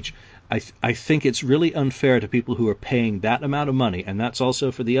package. I think it's really unfair to people who are paying that amount of money, and that's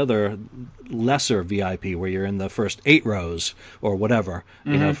also for the other lesser VIP where you're in the first 8 rows or whatever,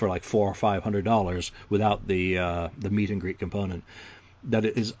 for like $400 or $500 without the meet and greet component. That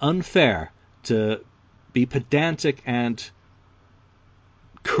it is unfair to be pedantic and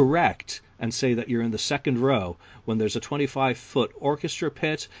correct and say that you're in the second row when there's a 25-foot orchestra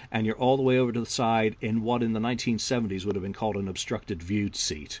pit and you're all the way over to the side in what in the 1970s would have been called an obstructed view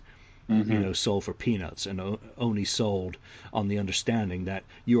seat. Sold for peanuts and only sold on the understanding that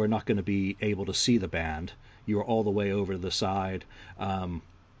you are not going to be able to see the band. You are all the way over the side.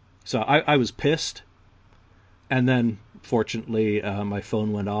 So I was pissed. And then, fortunately, my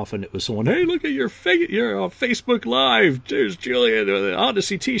phone went off and it was someone, hey, look at you're on Facebook Live. There's Julian with an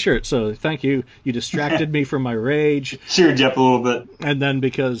Odyssey t-shirt. So thank you. You distracted me from my rage. Cheered you up a little bit. And then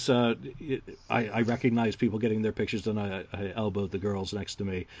because I recognized people getting their pictures, then I elbowed the girls next to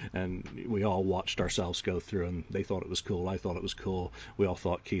me, and we all watched ourselves go through, and they thought it was cool. I thought it was cool. We all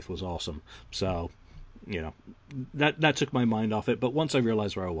thought Keith was awesome. So, that took my mind off it. But once I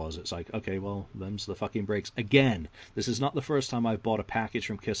realized where I was, it's like, okay, well, them's the fucking breaks. Again, this is not the first time I've bought a package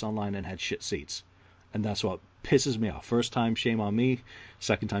from Kiss Online and had shit seats. And that's what pisses me off. First time, shame on me.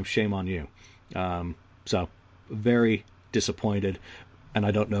 Second time, shame on you. So, very disappointed. And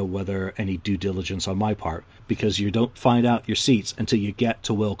I don't know whether any due diligence on my part, because you don't find out your seats until you get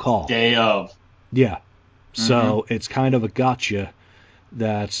to will call. Day of. Yeah. So it's kind of a gotcha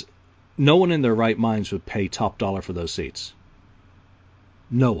that no one in their right minds would pay top dollar for those seats.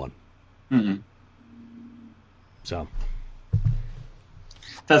 No one. So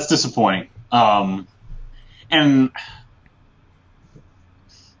that's disappointing. And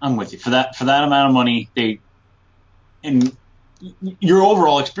I'm with you for that amount of money. And your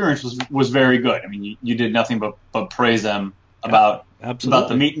overall experience was very good. I mean, you did nothing but praise them about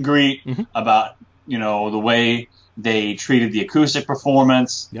the meet and greet, about the way they treated the acoustic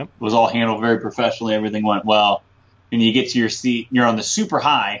performance. Yep. It was all handled very professionally. Everything went well. And you get to your seat, you're on the super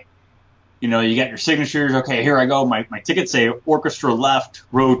high. You got your signatures. Okay, here I go. My tickets say orchestra left,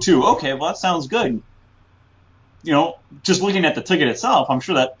 row 2. Okay, well, that sounds good. Just looking at the ticket itself, I'm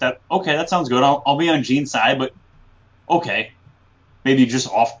sure that sounds good. I'll be on Gene's side, but okay. Maybe just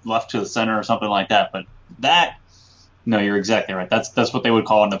off left to the center or something like that. But no, you're exactly right. That's what they would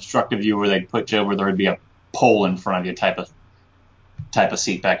call an obstructive view, where they'd put you where there would be a pole in front of you type of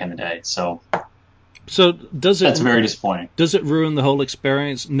seat back in the day. So that's very disappointing. Does it ruin the whole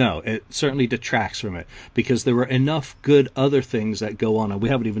experience? No, it certainly detracts from it, because there were enough good other things that go on, and we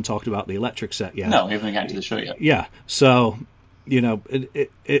haven't even talked about the electric set yet. No, we haven't gotten to the show yet. Yeah, so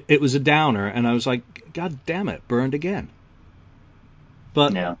it was a downer, and I was like, God damn it, burned again.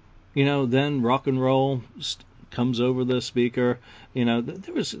 But then rock and roll comes over the speaker.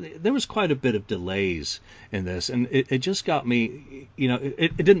 There was quite a bit of delays in this, and it just got me.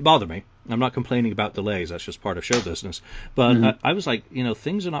 It didn't bother me. I'm not complaining about delays. That's just part of show business. But I was like,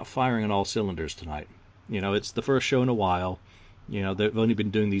 things are not firing on all cylinders tonight. It's the first show in a while. They've only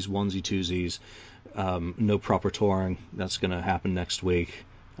been doing these onesie twosies. No proper touring. That's going to happen next week.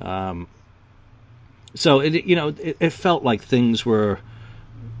 So it felt like things were.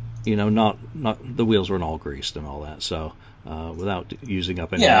 Not the wheels weren't all greased and all that. So without using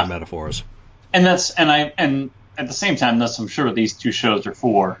up any more metaphors. And at the same time, that's I'm sure what these two shows are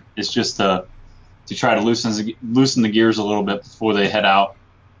for. Is just to try to loosen the gears a little bit before they head out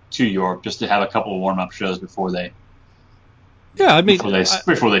to Europe, just to have a couple of warm up shows before they. Yeah, I mean,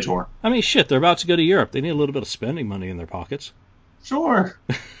 before they tour. I mean, shit, they're about to go to Europe. They need a little bit of spending money in their pockets. Sure.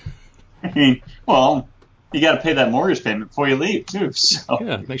 I mean, well. You got to pay that mortgage payment before you leave, too. So.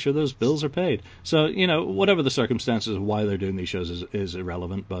 Yeah, make sure those bills are paid. So, whatever the circumstances of why they're doing these shows is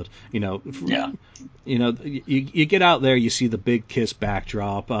irrelevant. But, you get out there, you see the big Kiss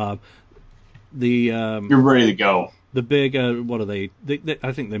backdrop. You're ready to go. The big, what are they?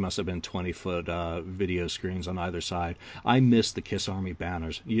 I think they must have been 20-foot video screens on either side. I miss the Kiss Army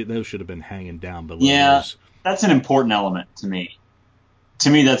banners. Those should have been hanging down below those. That's an important element to me. To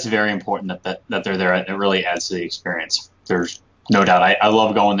me, that's very important that they're there. It really adds to the experience. There's no doubt. I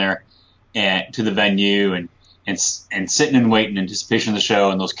love going there and to the venue and sitting and waiting in anticipation of the show,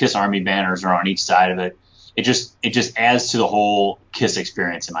 and those Kiss Army banners are on each side of it. It just adds to the whole Kiss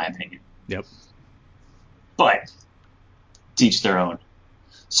experience, in my opinion. Yep. But to each their own.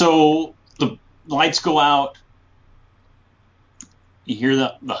 So the lights go out. You hear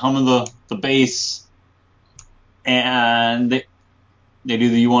the hum of the bass, and they do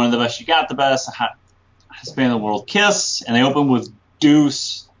the You Wanted the Best, You Got the Best, Hottest Band in the World, Kiss, and they open with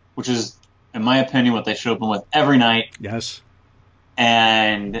Deuce, which is, in my opinion, what they should open with every night. Yes.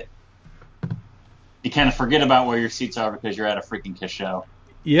 And you kind of forget about where your seats are because you're at a freaking Kiss show.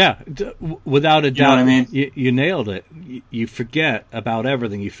 Yeah, without a You know what doubt, I mean? you nailed it. You forget about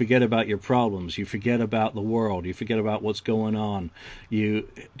everything. You forget about your problems. You forget about the world. You forget about what's going on. You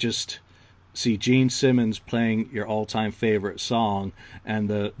just see Gene Simmons playing your all-time favorite song, and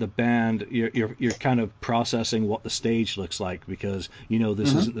the band. You're kind of processing what the stage looks like, because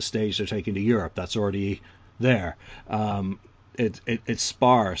this isn't the stage they're taking to Europe. That's already there. It's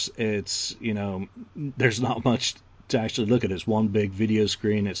sparse. It's there's not much to actually look at. It's one big video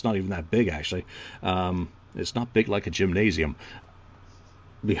screen. It's not even that big, actually. It's not big like a gymnasium.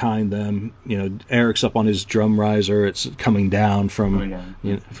 Behind them, Eric's up on his drum riser. It's coming down from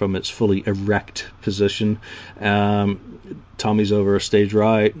from its fully erect position. Tommy's over stage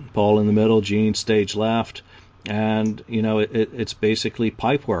right, Paul in the middle, Gene stage left, and it's basically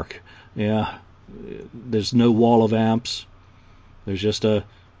pipe work. Yeah, there's no wall of amps. There's just a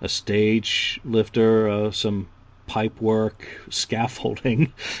stage lifter, some pipe work,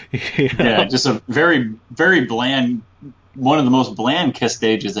 scaffolding. Yeah, just a very, very bland, one of the most bland Kiss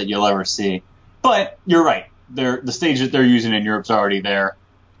stages that you'll ever see. But you're right. The stage that they're using in Europe's already there.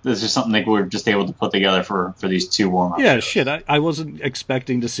 This is something they were just able to put together for these two warm-up shows. Shit. I wasn't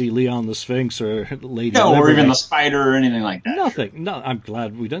expecting to see Leon the Sphinx or Lady No, Liberty. or even the Spider or anything like that. Nothing. No, I'm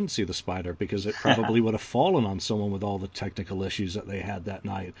glad we didn't see the Spider, because it probably would have fallen on someone with all the technical issues that they had that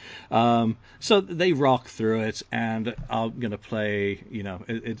night. So they rock through it, and I'm going to play,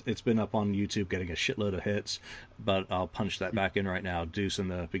 it's been up on YouTube getting a shitload of hits, but I'll punch that back in right now. Deuce in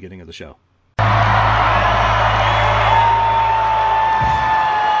the beginning of the show.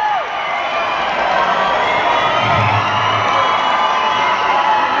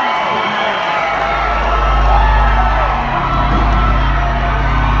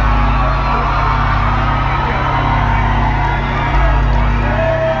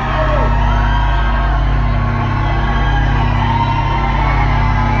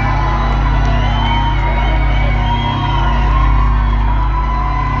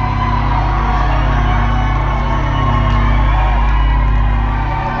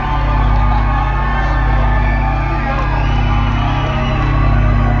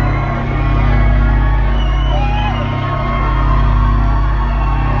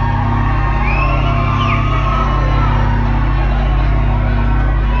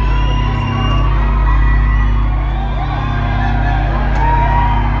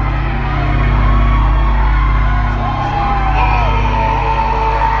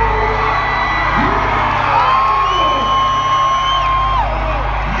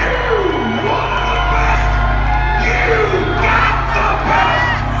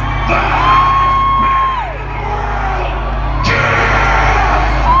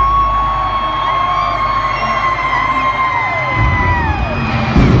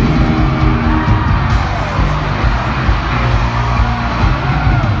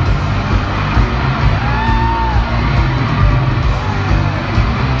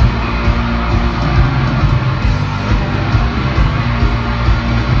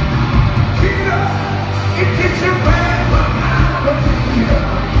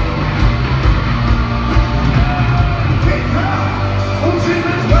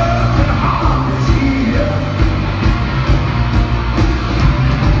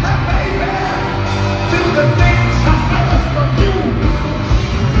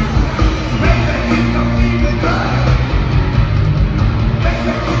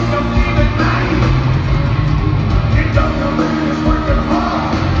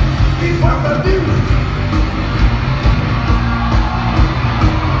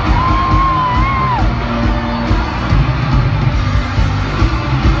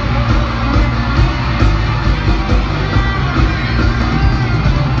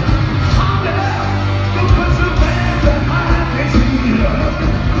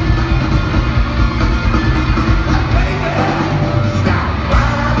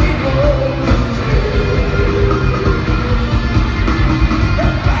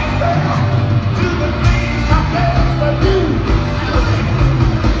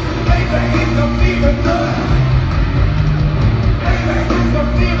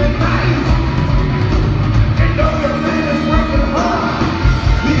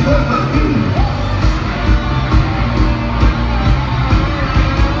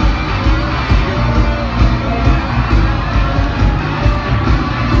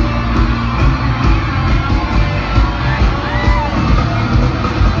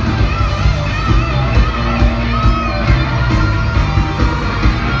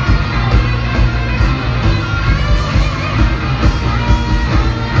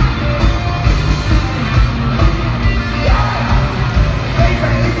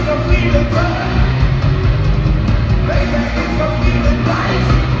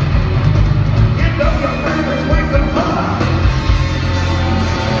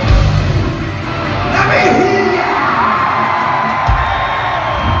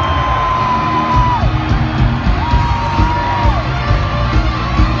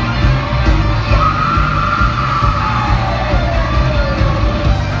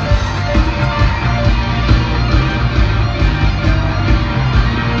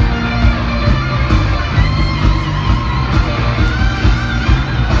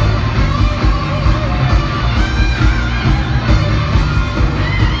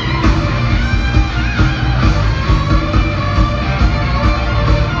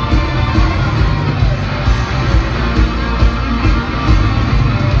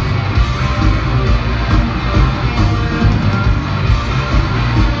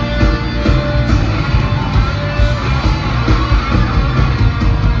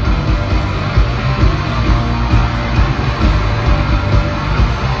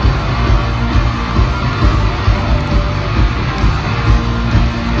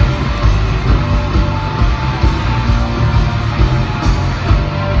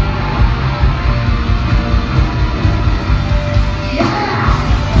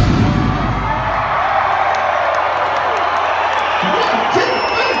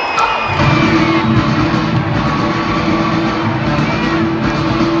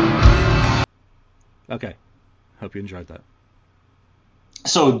 Okay. Hope you enjoyed that.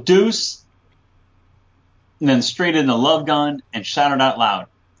 So Deuce, and then straight into Love Gun and Shout It Out Loud.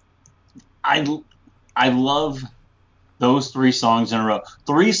 I love those 3 songs in a row.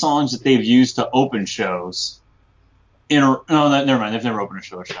 3 songs that they've used to open shows. Never mind. They've never opened a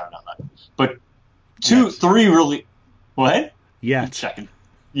show with Shout It Out Loud. But 3 really. What? Yeah. I'm checking.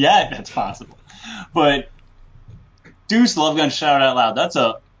 Yeah, that's possible. But Deuce, Love Gun, Shout It Out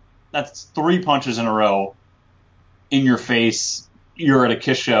Loud. That's 3 punches in a row in your face. You're at a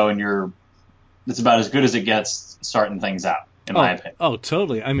Kiss show and it's about as good as it gets starting things out, in my opinion. Oh,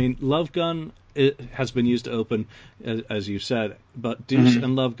 totally. I mean, Love Gun has been used to open, as you said, but Deuce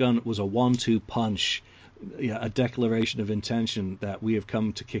and Love Gun was a 1-2 punch, a declaration of intention that we have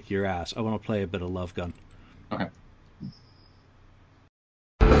come to kick your ass. I want to play a bit of Love Gun. Okay.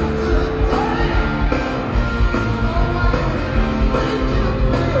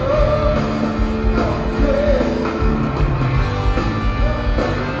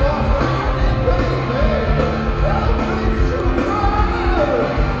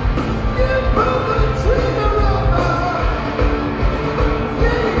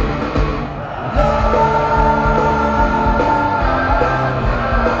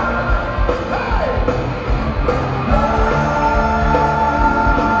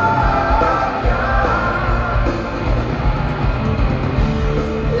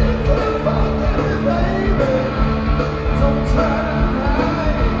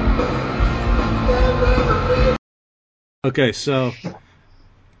 Okay, so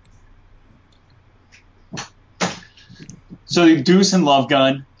Deuce and Love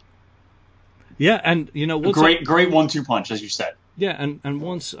Gun. Yeah, and great 1-2 punch, as you said. Yeah, and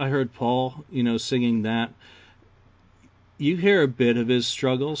once I heard Paul, singing that, you hear a bit of his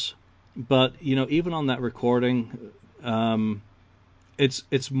struggles, but even on that recording,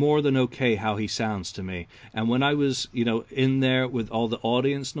 it's more than okay how he sounds to me. And when I was in there with all the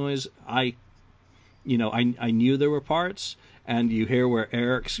audience noise, I knew there were parts, and you hear where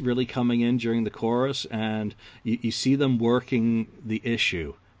Eric's really coming in during the chorus, and you see them working the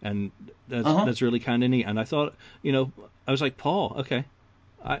issue, and that's really kind of neat. And I thought, I was like, Paul, okay,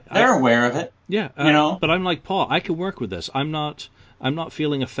 they're aware of it. Yeah, but I'm like, Paul, I can work with this. I'm not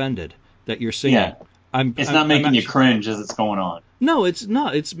feeling offended that you're singing. Yeah. It's not making you cringe as it's going on. No, it's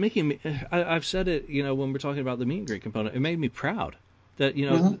not. It's making me. I've said it, when we're talking about the meet and greet component. It made me proud that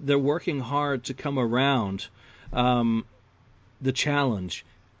they're working hard to come around the challenge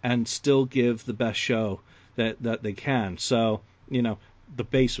and still give the best show that they can. So the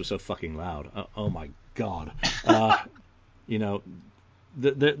bass was so fucking loud. Oh my god. It'll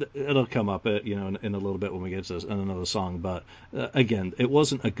come up, in a little bit when we get to another song. But again, it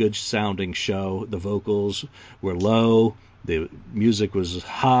wasn't a good sounding show. The vocals were low, the music was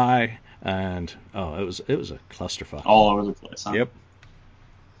high, and it was a clusterfuck. All over the place. Huh? Yep.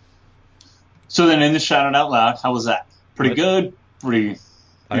 So then, in the Shout It Out Loud, how was that? Pretty good.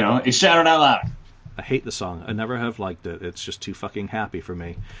 It shouted out loud. I hate the song. I never have liked it. It's just too fucking happy for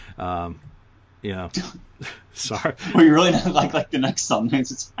me. Sorry. Well, you really don't like the next song.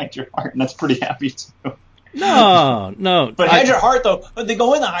 It's Hide Your Heart, and that's pretty happy too. No. But Hide Your Heart, though. But they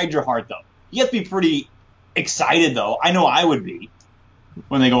go into Hide Your Heart, though. You have to be pretty excited, though. I know I would be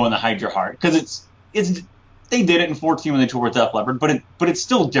when they go into Hide Your Heart, because it's they did it in 14 when they toured with Def Leppard, but it's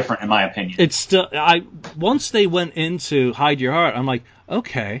still different in my opinion. It's still once they went into Hide Your Heart, I'm like,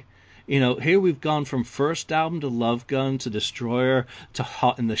 okay. Here we've gone from first album to Love Gun to Destroyer to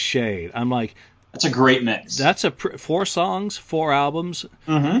Hot in the Shade. I'm like, that's a great mix. That's 4 songs, 4 albums.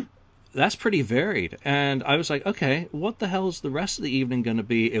 Mm-hmm. That's pretty varied. And I was like, okay, what the hell is the rest of the evening going to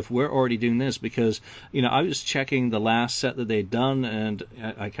be if we're already doing this? Because, I was checking the last set that they'd done, and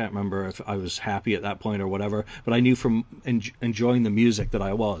I can't remember if I was happy at that point or whatever, but I knew from enjoying the music that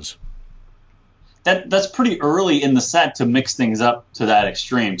I was. That's pretty early in the set to mix things up to that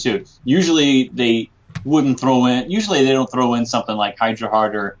extreme, too. Usually they don't throw in something like Hide Your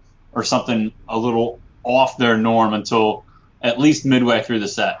Heart or something a little off their norm until at least midway through the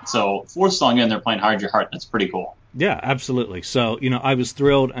set. So 4th song in, they're playing Hide Your Heart. That's pretty cool. Yeah, absolutely. So, I was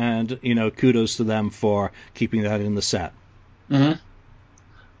thrilled, and, kudos to them for keeping that in the set.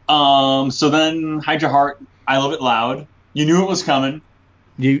 Mm-hmm. So then Hide Your Heart, I Love It Loud. You knew it was coming.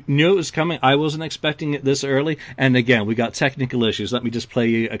 You knew it was coming. I wasn't expecting it this early. And again, we got technical issues. Let me just play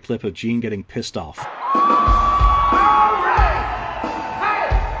you a clip of Gene getting pissed off.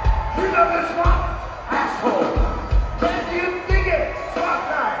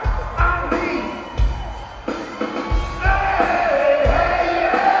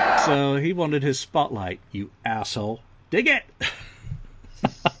 So he wanted his spotlight, you asshole. Dig it!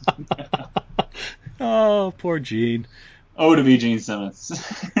 Oh, poor Gene. Oh, to be Gene Simmons.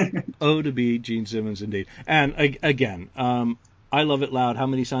 Oh, to be Gene Simmons, indeed. And again, I Love It Loud. How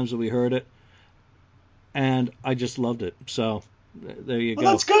many times have we heard it? And I just loved it. So there you go.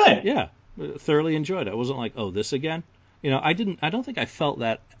 Well, that's good. Yeah, thoroughly enjoyed it. I wasn't like, oh, this again. I don't think I felt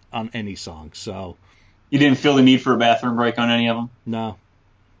that on any song. So You didn't feel the need for a bathroom break on any of them? no.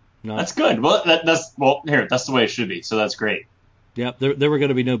 That's good. Well, that's the way it should be. So that's great. Yep, there were going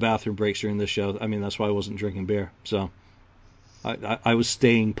to be no bathroom breaks during this show. I mean, that's why I wasn't drinking beer. So I was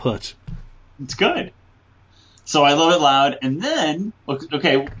staying put. It's good. So I Love It Loud. And then,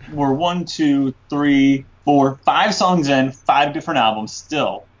 okay, we're 1, 2, 3, 4, 5 songs in, 5 different albums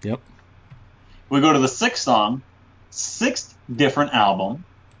still. Yep. We go to the 6th song, 6th different album.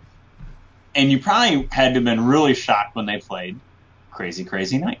 And you probably had to have been really shocked when they played Crazy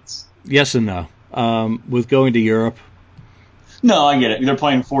Crazy Nights. Yes and no. With going to Europe. No, I get it. They're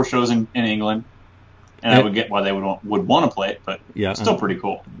playing 4 shows in England. And I would get why they would want to play it, but yeah, still pretty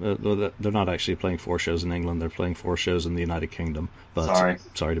cool. They're not actually playing 4 shows in England. They're playing 4 shows in the United Kingdom. But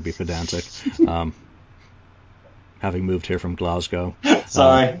sorry to be pedantic. Having moved here from Glasgow.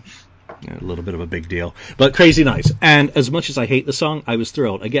 Sorry. A little bit of a big deal. But Crazy Nights. And as much as I hate the song, I was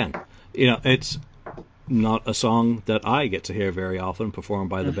thrilled. Again, it's not a song that I get to hear very often performed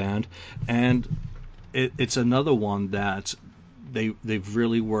by the band. And it's another one that they've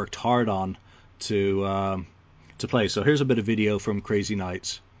really worked hard on to play. So here's a bit of video from Crazy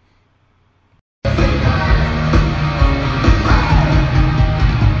Nights.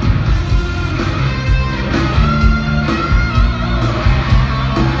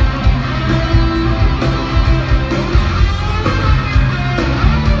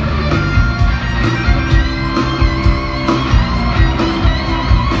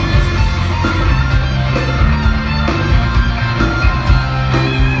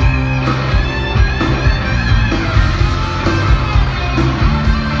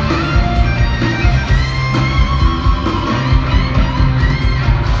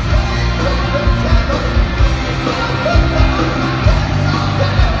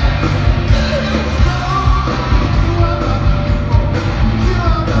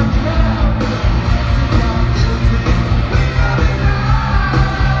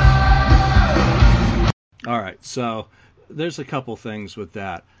 Alright, so there's a couple things with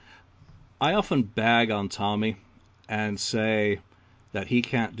that. I often bag on Tommy and say that he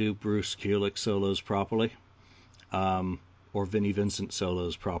can't do Bruce Kulick solos properly, or Vinnie Vincent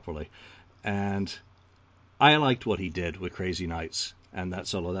solos properly. And I liked what he did with Crazy Nights and that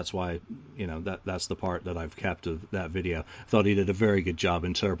solo. That's why, that's the part that I've kept of that video. I thought he did a very good job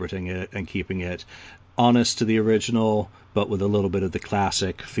interpreting it and keeping it honest to the original, but with a little bit of the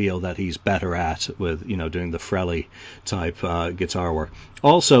classic feel that he's better at with, doing the Frelly type guitar work.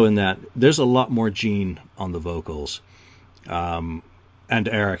 Also in that, there's a lot more Gene on the vocals, and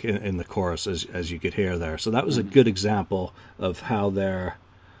Eric in the chorus, as you could hear there. So that was a good example of how they're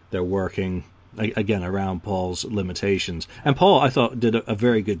working, again, around Paul's limitations. And Paul, I thought, did a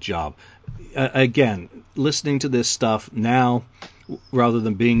very good job. Again, listening to this stuff now, rather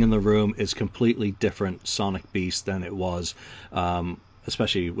than being in the room, is completely different sonic beast than it was,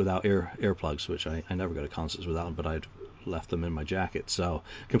 especially without earplugs, which I never go to concerts without, but I'd left them in my jacket. So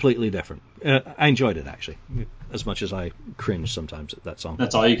completely different. I enjoyed it, actually, as much as I cringe sometimes at that song.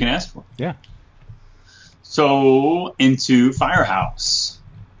 That's all you can ask for. Yeah. So into Firehouse.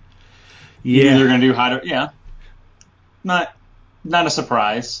 Yeah. You knew they were going to do How to... Yeah. Not a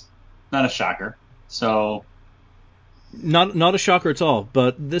surprise. Not a shocker. So... Not a shocker at all,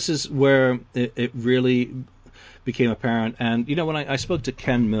 but this is where it really became apparent. And, when I spoke to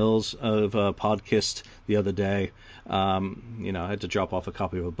Ken Mills of Podcast the other day, I had to drop off a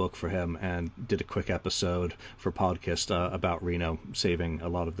copy of a book for him and did a quick episode for Podcast about Reno, saving a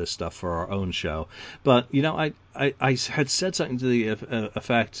lot of this stuff for our own show. But, I had said something to the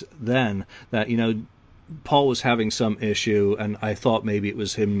effect then that, Paul was having some issue, and I thought maybe it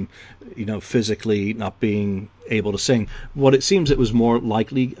was him, physically not being able to sing. What it seems it was more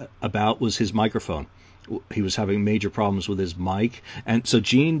likely about was his microphone. He was having major problems with his mic, and so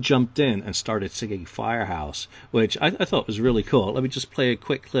Gene jumped in and started singing Firehouse, which I thought was really cool. Let me just play a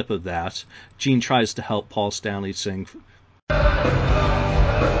quick clip of that. Gene tries to help Paul Stanley sing.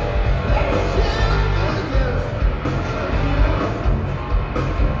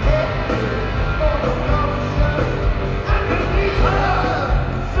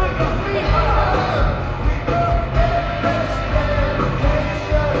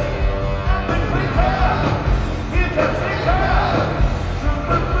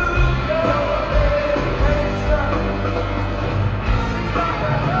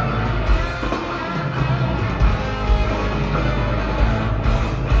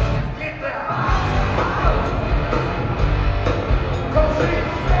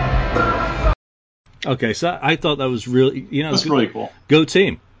 Okay, so I thought that was really, That's really cool. go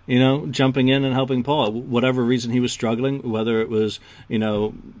team. Jumping in and helping Paul, whatever reason he was struggling, whether it was,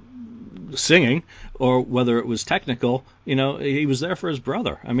 singing or whether it was technical, he was there for his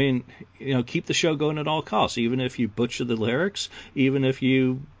brother. I mean, keep the show going at all costs, even if you butcher the lyrics, even if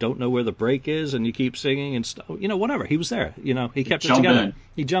you don't know where the break is and you keep singing and stuff, whatever. He was there. He kept it together.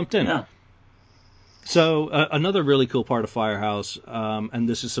 He jumped in. Yeah. So another really cool part of Firehouse, and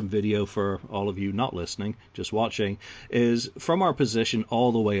this is some video for all of you not listening, just watching, is from our position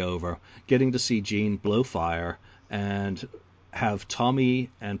all the way over, getting to see Gene blow fire and have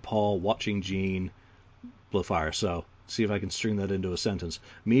Tommy and Paul watching Gene blow fire. So see if I can string that into a sentence.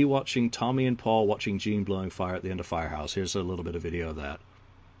 Me watching Tommy and Paul watching Gene blowing fire at the end of Firehouse. Here's a little bit of video of that.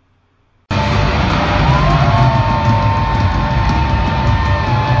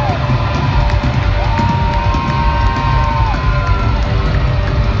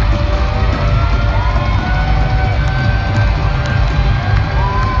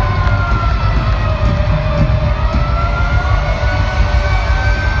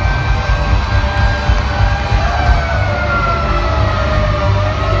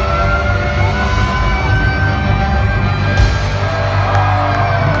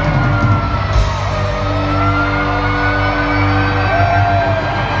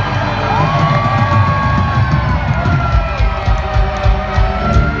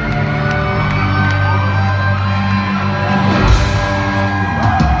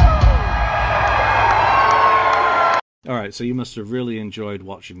 Alright, so you must have really enjoyed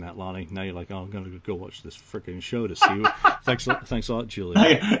watching that, Lonnie. Now you're like, oh, I'm going to go watch this freaking show to see what... Thanks a lot,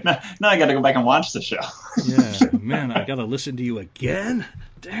 Julian. Now I got to go back and watch the show. Yeah, man, I got to listen to you again?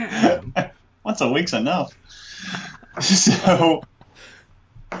 Damn. Once a week's enough. So,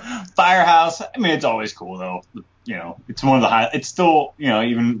 Firehouse, I mean, it's always cool, though. It's one of the it's still,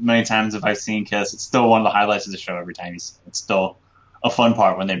 even many times if I've seen Kiss, it's still one of the highlights of the show every time you see it. It's still a fun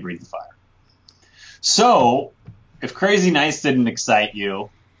part when they breathe the fire. So, if Crazy Nights didn't excite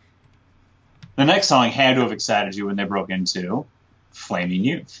you, the next song had to have excited you when they broke into Flaming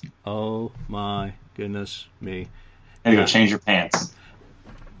Youth. Oh my goodness me. Had to go change your pants.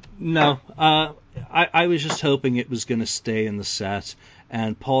 No, I was just hoping it was going to stay in the set,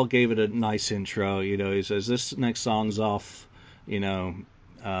 and Paul gave it a nice intro. He says, this next song's off, Rock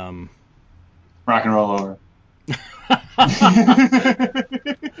and Roll Over.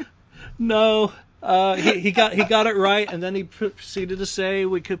 No. He got it right, and then he proceeded to say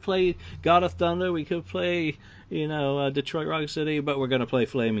we could play God of Thunder, we could play Detroit Rock City, but we're going to play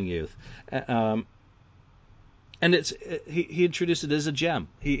Flaming Youth. And he introduced it as a gem.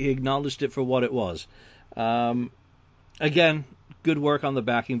 He acknowledged it for what it was. Again, good work on the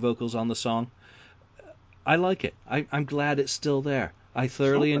backing vocals on the song. I like it. I'm glad it's still there. I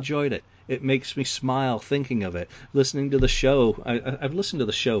thoroughly enjoyed it. It makes me smile thinking of it. Listening to the show, I've listened to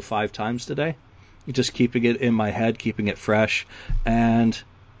the show 5 times today. Just keeping it in my head, keeping it fresh, and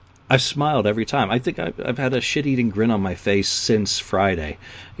I've smiled every time. I think I've had a shit-eating grin on my face since Friday.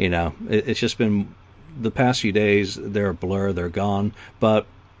 It's just been the past few days. They're a blur, they're gone, but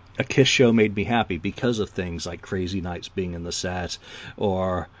a Kiss show made me happy because of things like Crazy Nights being in the set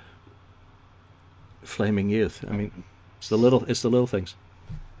or Flaming Youth. I mean, it's the little things.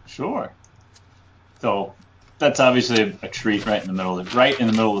 Sure. So that's obviously a treat right in the middle of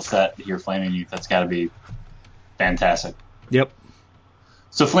the set to hear Flaming Youth. That's got to be fantastic. Yep.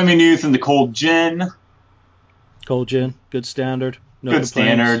 So Flaming Youth and the Cold Gin. Cold Gin, good standard. No good complaints.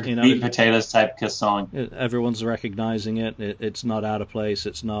 Standard, meat and potatoes type Kiss song. Everyone's recognizing it. It's not out of place.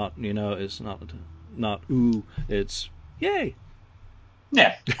 It's not, it's not ooh. It's yay.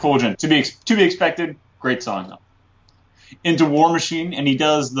 Yeah, Cold Gin. to be expected. Great song though. Into War Machine, and he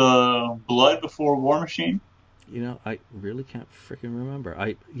does the Blood Before War Machine. I really can't freaking remember.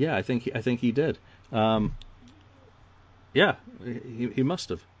 I think he did. Yeah, he must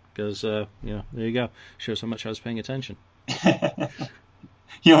have, because there you go. Shows how much I was paying attention.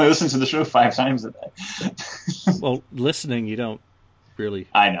 You only listen to the show 5 times a day. Well, listening, you don't really.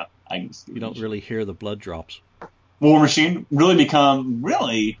 I know. You don't really hear the blood drops. War Machine really become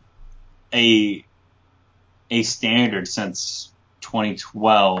a standard since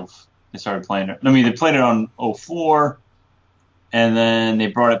 2012. They started playing it. I mean, they played it on 04, and then they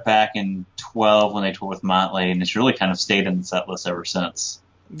brought it back in 12 when they toured with Motley, and it's really kind of stayed in the set list ever since.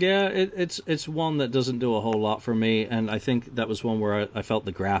 Yeah, it's one that doesn't do a whole lot for me, and I think that was one where I felt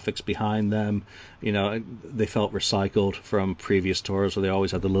the graphics behind them, they felt recycled from previous tours where they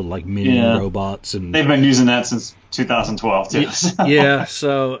always had the little mini robots, and they've been using that since 2012 too. Yeah,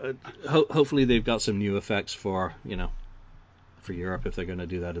 so hopefully they've got some new effects for for Europe if they're going to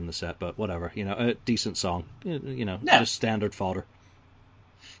do that in the set, but whatever. A decent song. Yeah. Just standard fodder.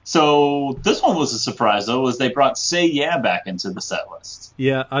 So this one was a surprise, though, was they brought Say Yeah back into the set list.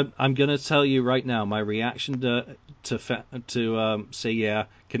 Yeah, I'm going to tell you right now, my reaction to Say Yeah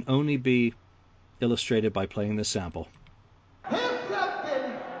can only be illustrated by playing this sample. Hands Up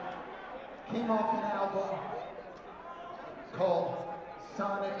Then came off an album called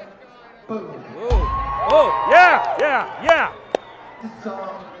Sonic Boom. Oh, yeah. This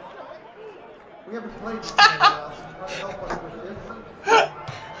song, we haven't played this in a while, so you want to help us with this?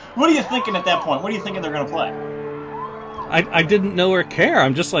 What are you thinking at that point? What are you thinking they're going to play? I didn't know or care.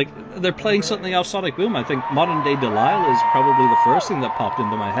 I'm just like, they're playing something off Sonic Boom. I think Modern Day Delilah is probably the first thing that popped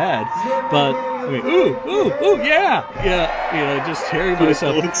into my head. But, I mean, ooh, yeah. Just hearing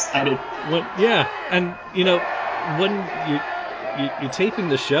myself. So excited. And, when you're taping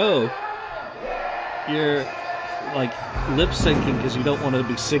the show, you're, like, lip syncing because you don't want to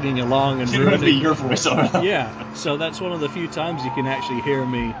be singing along and It would be ruining your voice over that. Yeah, so that's one of the few times you can actually hear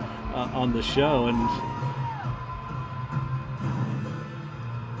me on the show, and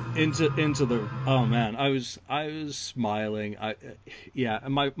into the oh man, I was smiling.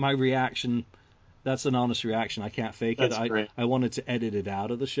 My reaction. That's an honest reaction. I can't fake That's it. great. I wanted to edit it out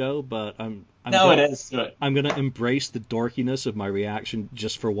of the show, but I'm going to embrace the dorkiness of my reaction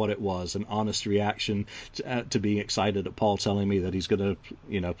just for what it was, an honest reaction to being excited at Paul telling me that he's going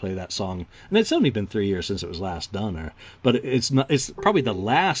to, play that song. And it's only been 3 years since it was last done, but it's probably the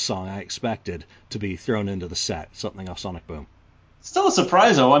last song I expected to be thrown into the set, something off Sonic Boom. Still a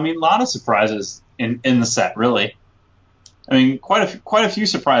surprise, though. I mean, a lot of surprises in the set, really. I mean, quite a few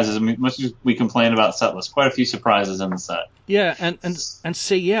surprises. I mean, much as we complain about set list, quite a few surprises in the set. Yeah, and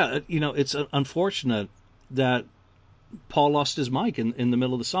say it's unfortunate that Paul lost his mic in the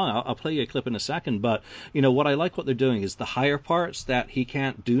middle of the song. I'll play you a clip in a second, but what I like what they're doing is the higher parts that he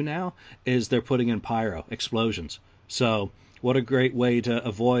can't do now is they're putting in pyro explosions. So what a great way to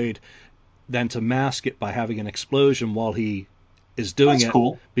avoid than to mask it by having an explosion while he is doing That's it.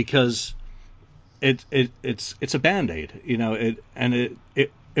 Cool. Because it's a Band-Aid,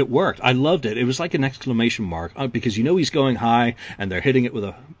 it worked. I loved it. It was like an exclamation mark because he's going high and they're hitting it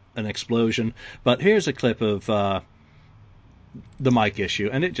with an explosion. But here's a clip of the mic issue,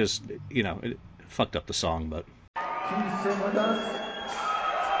 and it just it fucked up the song. But Can you sing with us?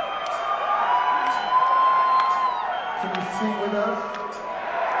 Can you sing with us?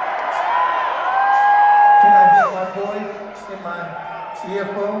 Can I hear my voice in my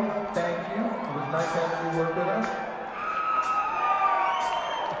earphone? Thank you. It was nice having you work with us.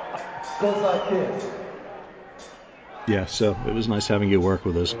 Goes like this. yeah, so it was nice having you work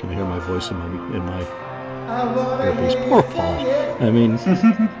with us. Can you hear my voice in my earpiece? Poor Paul. I mean,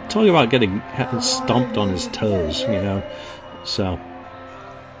 talking about getting stomped on his toes, So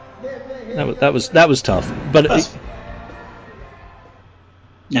that was tough, but it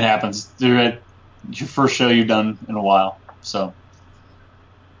happens. It's your first show you've done in a while, So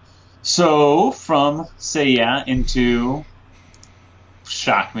from Say Yeah into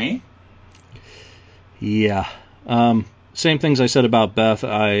Shock Me. Yeah. Same things I said about Beth,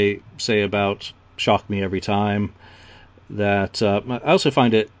 I say about Shock Me every time. That I also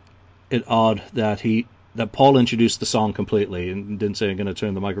find it odd that Paul introduced the song completely and didn't say I'm going to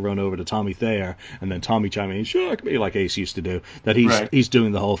turn the microphone over to Tommy Thayer and then Tommy chiming in, Shock Me, like Ace used to do. That he's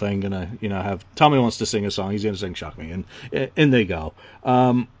doing the whole thing, gonna have Tommy wants to sing a song, he's going to sing Shock Me, and they go.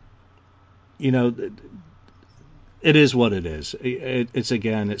 It is what it is. It's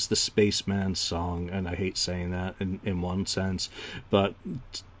the Spaceman song, and I hate saying that in one sense, but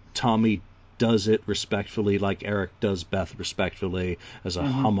Tommy does it respectfully, like Eric does Beth respectfully, as a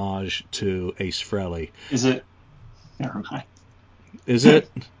homage to Ace Frehley. Is it? Never mind. Is it?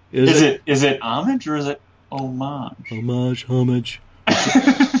 Is it homage or is it homage? Homage.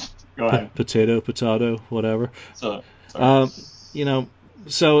 Go ahead. Potato, whatever. So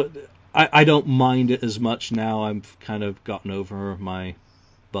I don't mind it as much now. I've kind of gotten over my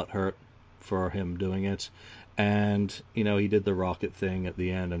butt hurt for him doing it. And, he did the rocket thing at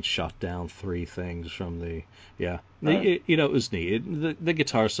the end and shot down 3 things from the... Yeah. Right. It was neat. The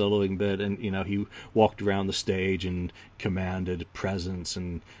guitar soloing bit, and, he walked around the stage and commanded presence,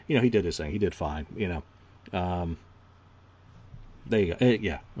 and, he did his thing. He did fine, There you go.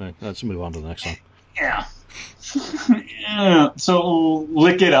 Yeah. Let's move on to the next song. Yeah. Yeah. So,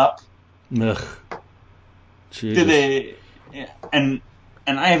 Lick It Up. Ugh. Jesus. Did they... Yeah. And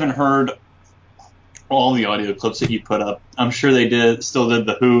I haven't heard all the audio clips that you put up. I'm sure they still did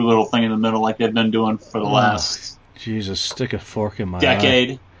the Who little thing in the middle like they've been doing for the last Jesus, stick a fork in my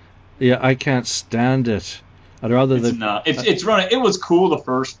decade. eye. Yeah, I can't stand it. I'd rather It's not. It's running. It was cool the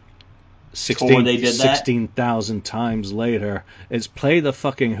first tour they did that. 16,000 times later. It's play the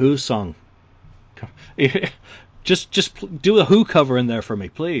fucking Who song. Just do a Who cover in there for me,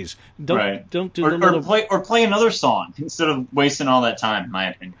 please. Don't do the little play another song instead of wasting all that time, in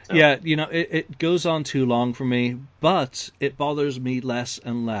my opinion. So. Yeah, it goes on too long for me, but it bothers me less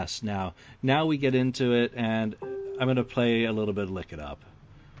and less now. Now we get into it, and I'm going to play a little bit of Lick It Up.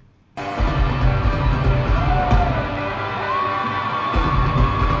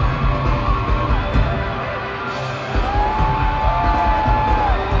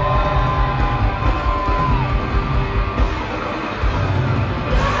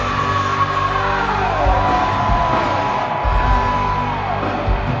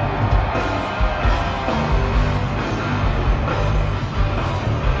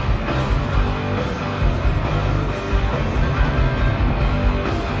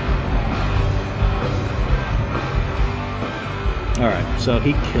 All right, so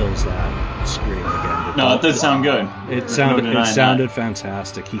he kills that scream again. No, it did sound good. It sounded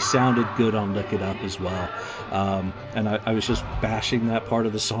fantastic. He sounded good on Lick It Up as well. And I was just bashing that part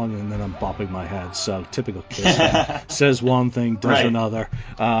of the song, and then I'm bopping my head. So typical Kiss fan. Says one thing, does another.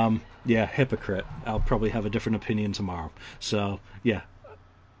 Yeah, hypocrite. I'll probably have a different opinion tomorrow. So yeah.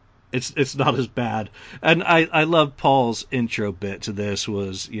 It's not as bad. And I love Paul's intro bit to this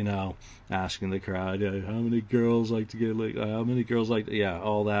was, asking the crowd, how many girls like to get laid, how many girls like to,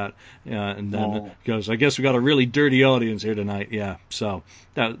 all that. And then it goes, I guess we got a really dirty audience here tonight. Yeah. So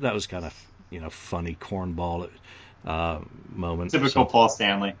that was kind of, funny cornball moment. Typical Paul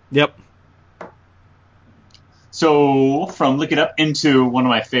Stanley. Yep. So from Lick It Up into one of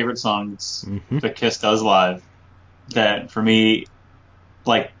my favorite songs that Kiss does live, that for me,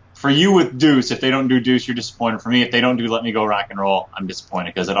 like, for you with Deuce, if they don't do Deuce, you're disappointed. For me, if they don't do Let Me Go Rock and Roll, I'm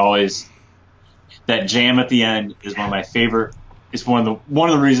disappointed because that jam at the end is one of my favorite. It's one of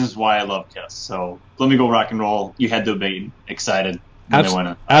the reasons why I love Kiss. So Let Me Go Rock and Roll, you had to be excited when they went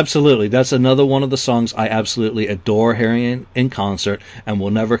in. Absolutely, that's another one of the songs I absolutely adore hearing in concert, and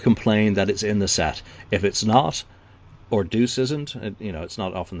will never complain that it's in the set. If it's not, or Deuce isn't, it's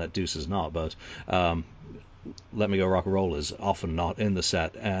not often that Deuce is not, but. Let Me Go Rock and Roll is often not in the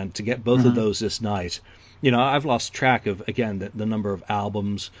set, and to get both of those this night, I've lost track of, again, the number of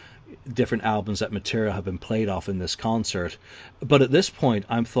different albums that material have been played off in this concert, but at this point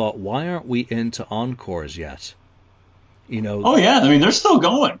I'm thought, why aren't we into encores yet? Oh yeah, I mean they're still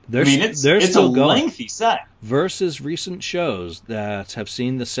going. It's still a lengthy set. Versus recent shows that have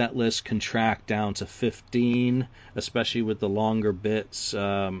seen the set list contract down to 15, especially with the longer bits,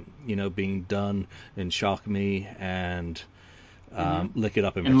 being done in Shock Me and Lick It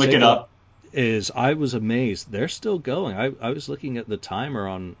Up in particular. Lick It Up. I was amazed. They're still going. I was looking at the timer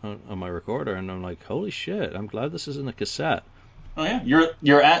on my recorder, and I'm like, holy shit! I'm glad this isn't a cassette. Oh yeah,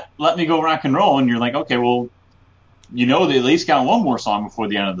 you're at Let Me Go Rock and Roll, and you're like, okay, well. They at least got one more song before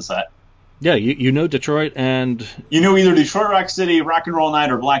the end of the set. Yeah, Detroit and... either Detroit Rock City, Rock and Roll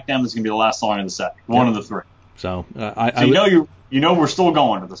Night, or Black Diamond is going to be the last song in the set. One of the three. So, we're still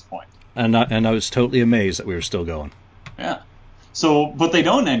going at this point. And I was totally amazed that we were still going. Yeah. So, but they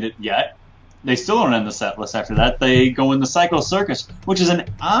don't end it yet. They still don't end the set list after that. They go in the Psycho Circus, which is an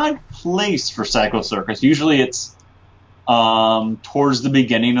odd place for Psycho Circus. Usually it's towards the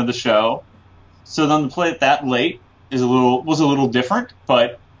beginning of the show. So then to play it that late was a little different,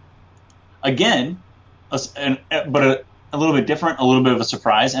 but again, a little bit different, a little bit of a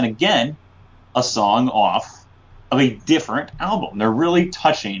surprise, and again, a song off of a different album. They're really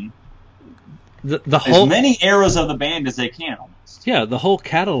touching as many eras of the band as they can, almost. Yeah, the whole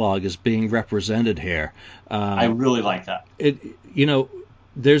catalog is being represented here. I really like that.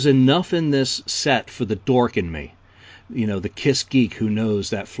 There's enough in this set for the dork in me. The Kiss geek who knows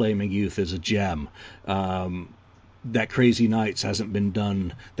that Flaming Youth is a gem. That Crazy Nights hasn't been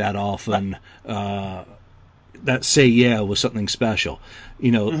done that often. That Say Yeah was something special.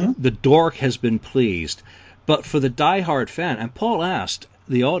 The dork has been pleased. But for the diehard fan, and Paul asked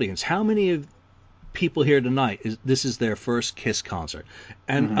the audience, how many of people here tonight this is their first Kiss concert?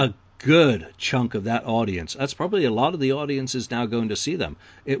 And a good chunk of that audience, that's probably a lot of the audience is now going to see them.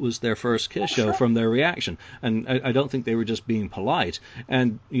 It was their first Kiss show from their reaction. And I don't think they were just being polite.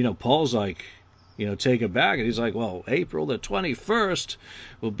 And, Paul's like, take it back. And he's like, well, April the 21st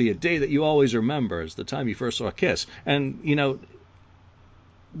will be a day that you always remember. It's the time you first saw Kiss. And,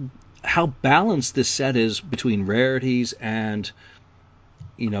 how balanced this set is between rarities and,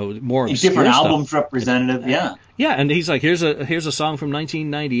 more obscure different stuff. Albums representative, yeah. Yeah, and he's like, here's a song from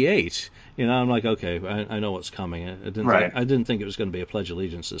 1998. I'm like, okay, I know what's coming. I didn't think it was going to be a Pledge of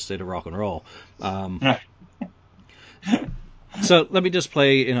Allegiance to the State of Rock and Roll. So let me just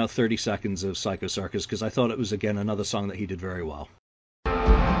play 30 seconds of Psycho Circus, because I thought it was, again, another song that he did very well.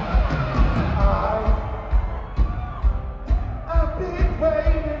 I've been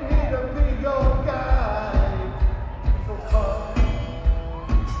waiting here to be your guide. So come,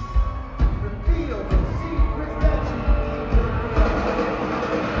 reveal the secrets that you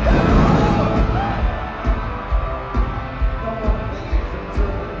keep inside. No more leaves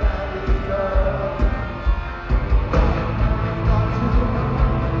until the night is done. Not too long.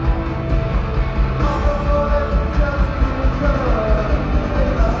 All that just begun.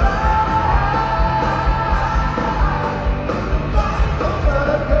 In the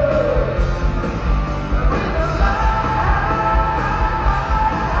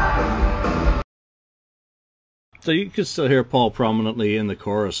So you can still hear Paul prominently in the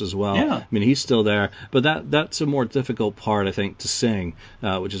chorus as well. Yeah. I mean, he's still there, but that's a more difficult part, I think, to sing,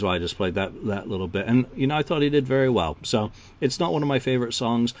 which is why I just played that little bit. And I thought he did very well. So it's not one of my favorite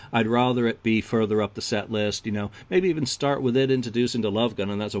songs. I'd rather it be further up the set list. Maybe even start with it introducing to Love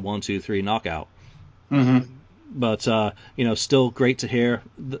Gun, and that's a 1-2-3 knockout. Mm-hmm. But still great to hear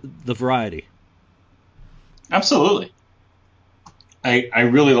the variety. Absolutely.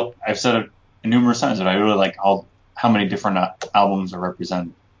 I've said it numerous times, but I really like how many different albums are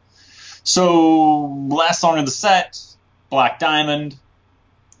represented. So, last song of the set, Black Diamond.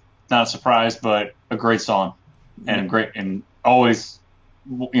 Not a surprise, but a great song. And great, and always,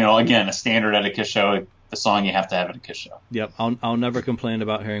 again, a standard at a Kiss show, the song you have to have at a Kiss show. Yep, I'll never complain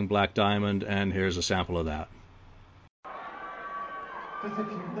about hearing Black Diamond, and here's a sample of that. because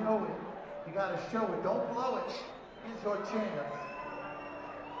if you know it, you gotta show it. Don't blow it. Here's your chance.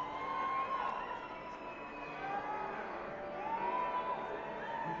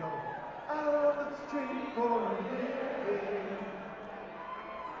 We go out on the street for a living.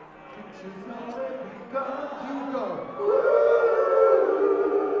 Pictures already begun to go.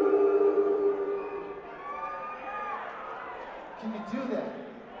 Can you do that?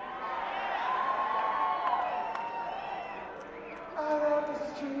 Out on the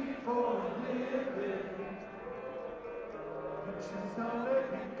street for a living. Pictures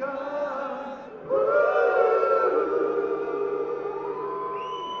already begun.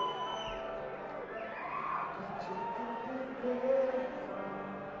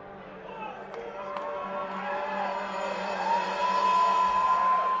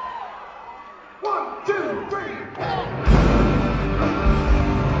 One, two, three.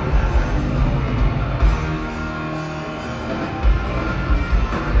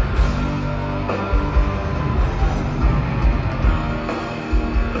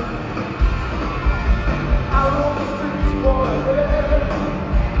 Out on the street for a living.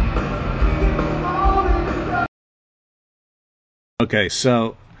 Okay,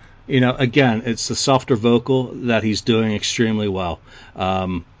 so, again, it's the softer vocal that he's doing extremely well.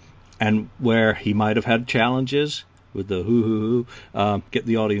 And where he might have had challenges with the hoo-hoo-hoo, get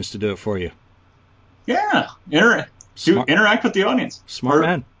the audience to do it for you. Yeah. Interact with the audience. Smart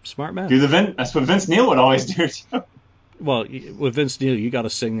man. That's what Vince Neil would always do, too. Well, with Vince Neil, you got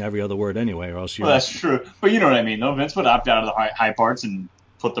to sing every other word anyway, or else you. Well, that's true. But you know what I mean, though. Vince would opt out of the high parts and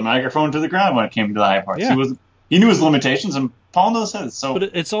put the microphone to the ground when it came to the high parts. Yeah. He knew his limitations, and Paul knows his. So, but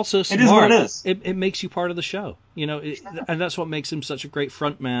it's also smart. It is what it is. It makes you part of the show, and that's what makes him such a great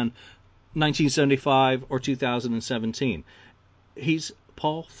frontman. 1975 or 2017, he's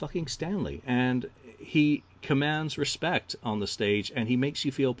Paul fucking Stanley, and he commands respect on the stage, and he makes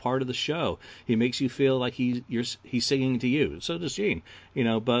you feel part of the show. He makes you feel like he's singing to you. So does Gene,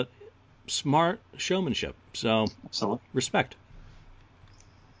 but smart showmanship. So Absolutely. Respect.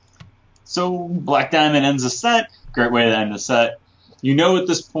 So Black Diamond ends the set. Great way to end the set. At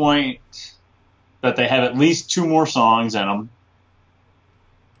this point that they have at least 2 more songs in them.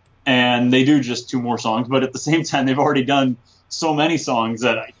 And they do just 2 more songs, but at the same time, they've already done so many songs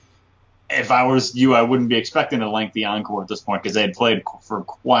that if I was you, I wouldn't be expecting a lengthy encore at this point because they had played for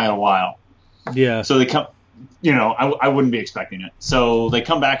quite a while. Yeah. So they come, I wouldn't be expecting it. So they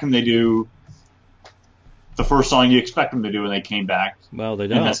come back and they do the first song you expect them to do when they came back. Well, they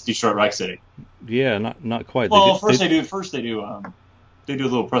don't. And that's Detroit Rock City. Yeah, not quite. Well, they do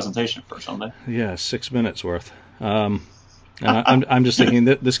a little presentation first, don't they? Yeah, 6 minutes worth. And I'm just thinking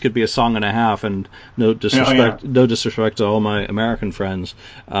that this could be a song and a half, and no disrespect to all my American friends.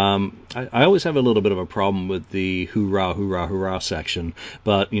 I always have a little bit of a problem with the hoorah, hoorah, hoorah section,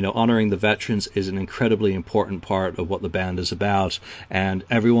 but honoring the veterans is an incredibly important part of what the band is about, and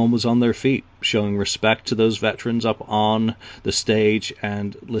everyone was on their feet, showing respect to those veterans up on the stage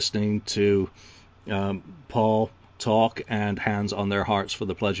and listening to Paul talk and hands on their hearts for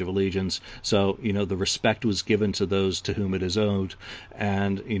the Pledge of Allegiance. So, the respect was given to those to whom it is owed.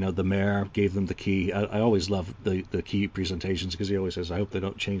 And, the mayor gave them the key. I always love the key presentations because he always says, I hope they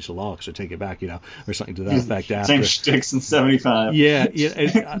don't change the locks or take it back, or something to that effect after. Same shticks in 75.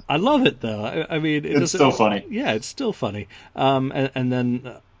 Yeah. I love it, though. I mean, it's still funny. Yeah, it's still funny. And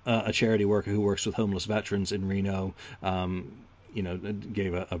then a charity worker who works with homeless veterans in Reno,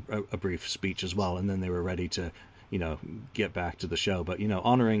 gave a brief speech as well, and then they were ready to, get back to the show. But,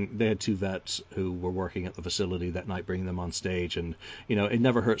 honoring, they had 2 vets who were working at the facility that night, bringing them on stage, and, it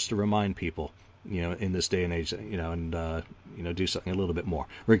never hurts to remind people, in this day and age, and, do something a little bit more,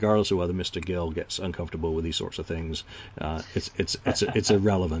 regardless of whether Mr. Gill gets uncomfortable with these sorts of things. It's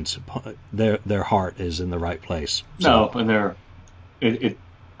irrelevant. Their heart is in the right place. So. No, and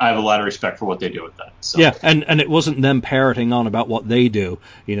I have a lot of respect for what they do with that. So. Yeah, and it wasn't them parroting on about what they do.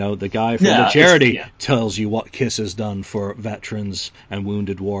 The guy from the charity tells you what KISS has done for veterans and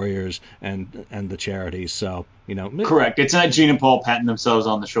wounded warriors and the charities. So, Correct. It's not Gene and Paul patting themselves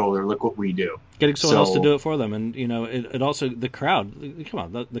on the shoulder. Look what we do. Getting someone else to do it for them. And, it also, the crowd, come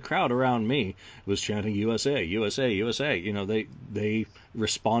on, the crowd around me was chanting USA, USA, USA. They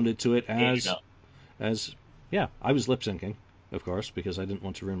responded to it as, yeah, I was lip syncing. Of course, because I didn't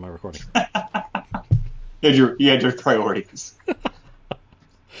want to ruin my recording. You had your priorities.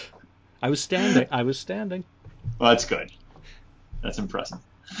 I was standing. Well, that's good. That's impressive.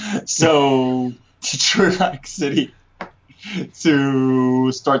 So, Detroit Rock City,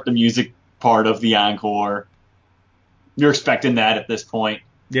 to start the music part of the encore. You're expecting that at this point.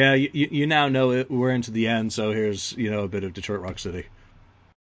 Yeah, you now know we're into the end, so here's, a bit of Detroit Rock City.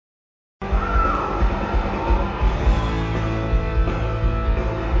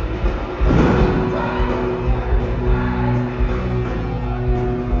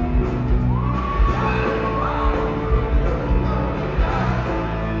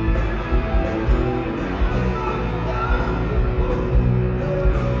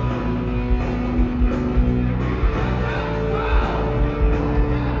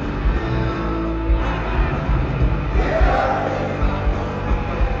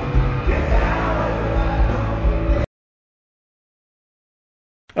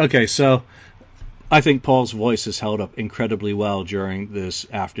 Okay, so I think Paul's voice has held up incredibly well during this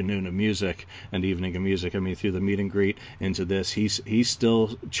afternoon of music and evening of music. I mean, through the meet and greet into this, he's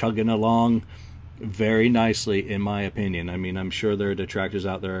still chugging along very nicely, in my opinion. I mean, I'm sure there are detractors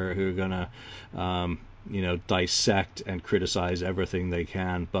out there who are gonna, dissect and criticize everything they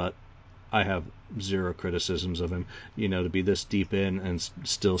can, but I have zero criticisms of him. To be this deep in and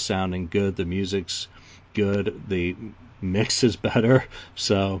still sounding good, the music's good, the mix is better,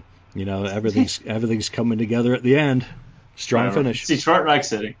 so everything's coming together at the end. Strong finish. Detroit Rock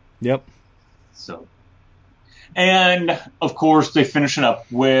City. Yep. So, and of course they finish it up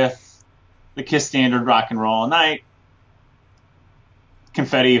with the KISS standard Rock and Roll All Night,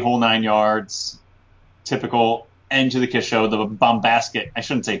 confetti, whole 9 yards, typical end to the KISS show. The bombastic, I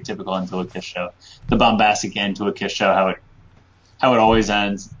shouldn't say typical end to a KISS show, the bombastic end to a KISS show, how it always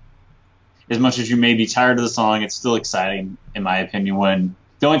ends. As much as you may be tired of the song, it's still exciting, in my opinion. When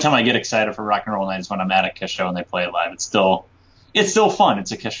the only time I get excited for Rock and Roll Night is when I'm at a KISS show and they play it live. It's still fun.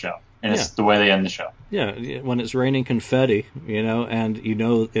 It's a KISS show, and it's the way they end the show. Yeah, when it's raining confetti, and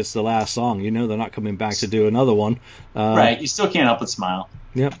it's the last song, they're not coming back to do another one. Right, you still can't help but smile.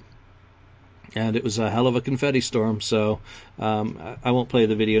 Yep. And it was a hell of a confetti storm, so I won't play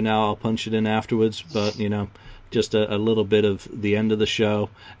the video now. I'll punch it in afterwards, but, just a little bit of the end of the show,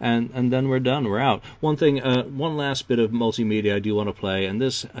 and then we're done. We're out. One last bit of multimedia I do want to play, and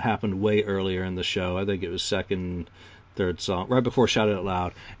this happened way earlier in the show. I think it was second, third song, right before Shout It Out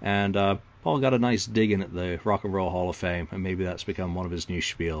Loud, and Paul got a nice dig in at the Rock and Roll Hall of Fame, and maybe that's become one of his new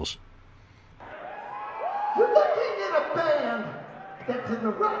spiels. You're looking at a band that's in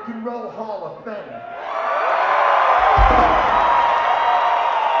the Rock and Roll Hall of Fame.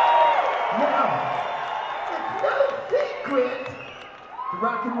 Now, it's no secret the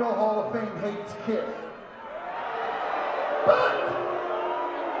Rock and Roll Hall of Fame hates KISS. But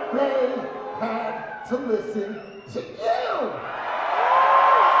they had to listen to you.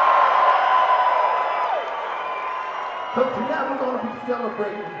 So tonight we're going to be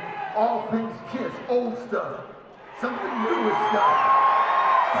celebrating all things KISS, old stuff, some of the newer stuff,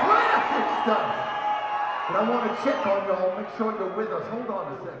 classic stuff. But I want to check on y'all, make sure you're with us. Hold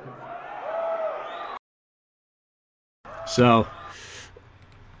on a second. So,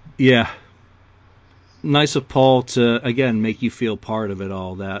 yeah, nice of Paul to, again, make you feel part of it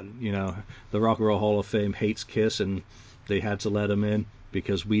all, that, the Rock and Roll Hall of Fame hates KISS, and they had to let him in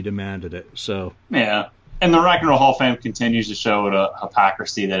because we demanded it. So, yeah. And the Rock and Roll Hall of Fame continues to show what a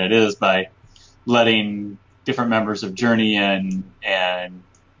hypocrisy that it is by letting different members of Journey in, and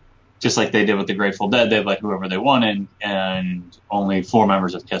just like they did with the Grateful Dead, they'd let whoever they wanted, and only 4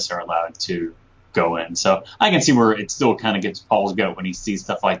 members of Kiss are allowed to go in. So I can see where it still kind of gets Paul's goat when he sees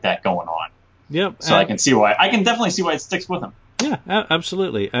stuff like that going on. Yep. So I can definitely see why it sticks with him. Yeah,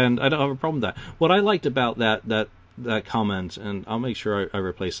 absolutely, and I don't have a problem with that. What I liked about that comment, and I'll make sure I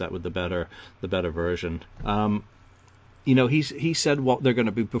replace that with the better version. He said what they're going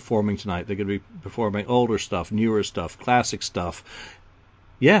to be performing tonight. They're going to be performing older stuff, newer stuff, classic stuff.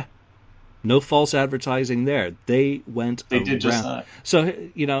 Yeah, no false advertising there. They did just that. So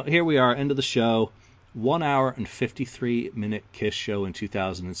here we are, end of the show. 1 hour and 53-minute Kiss show in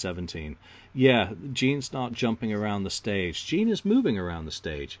 2017. Yeah, Gene's not jumping around the stage. Gene is moving around the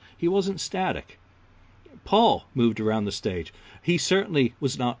stage. He wasn't static. Paul moved around the stage. He certainly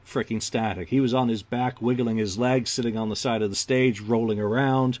was not freaking static. He was on his back, wiggling his legs, sitting on the side of the stage, rolling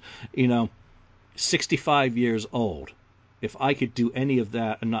around. 65 years old. If I could do any of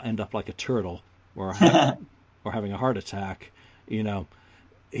that and not end up like a turtle or having a heart attack,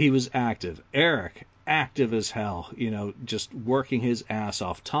 he was active. Eric, active as hell, just working his ass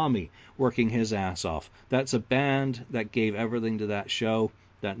off. Tommy, working his ass off. That's a band that gave everything to that show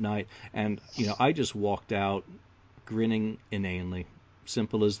that night. And, I just walked out grinning inanely.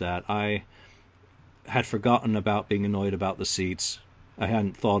 Simple as that. I had forgotten about being annoyed about the seats. I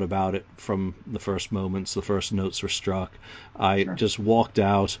hadn't thought about it from the first moments. The first notes were struck. I just walked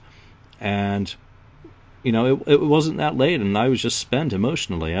out, and it wasn't that late, and I was just spent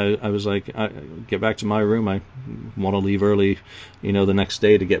emotionally. I was like, I get back to my room. I want to leave early, the next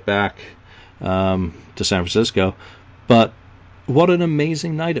day to get back to San Francisco. But what an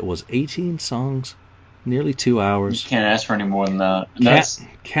amazing night it was. 18 songs, nearly 2 hours. You can't ask for any more than that.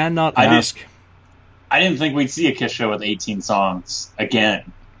 Cannot ask. I didn't think we'd see a Kiss show with 18 songs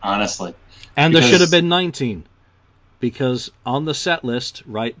again, honestly. And there should have been 19. Because on the set list,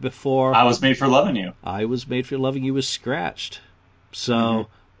 right before... I Was Made for Loving You. I Was Made for Loving You was scratched. So,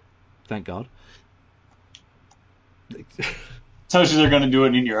 Thank God. Tells you they're going to do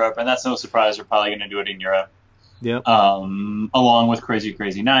it in Europe, and that's no surprise. They're probably going to do it in Europe. Yep. Along with Crazy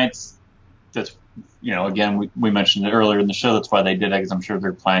Crazy Nights. That's, again, we mentioned it earlier in the show. That's why they did it, because I'm sure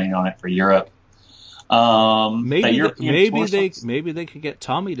they're planning on it for Europe. Maybe they could get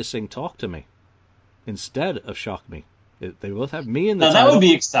Tommy to sing "Talk to Me" instead of "Shock Me." They both have me in the title. That would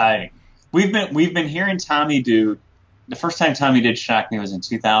be exciting. We've been hearing Tommy do. The first time Tommy did "Shock Me" was in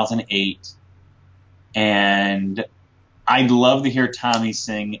 2008, and I'd love to hear Tommy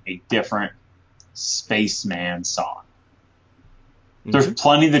sing a different Spaceman song. There's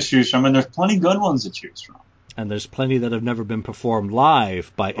plenty to choose from, and there's plenty good ones to choose from. And there's plenty that have never been performed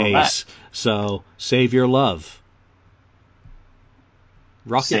live by Ace. So, Save Your Love.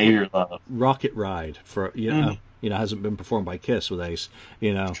 Rocket Ride hasn't been performed by Kiss with Ace.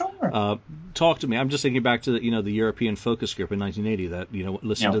 Sure. Talk to Me. I'm just thinking back to the European focus group in 1980 that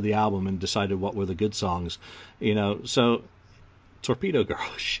listened to the album and decided what were the good songs. So Torpedo Girl,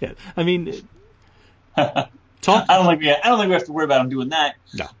 shit. I mean, I don't think we have to worry about him doing that.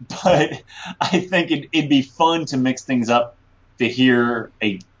 No. But I think it'd be fun to mix things up to hear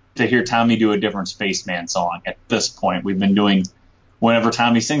Tommy do a different Spaceman song. At this point, we've been doing whenever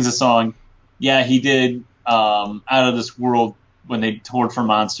Tommy sings a song. Yeah, he did Out of This World when they toured for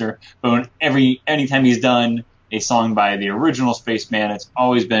Monster. But anytime he's done a song by the original Spaceman, it's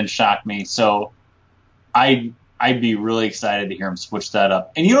always been Shock Me. So I'd be really excited to hear him switch that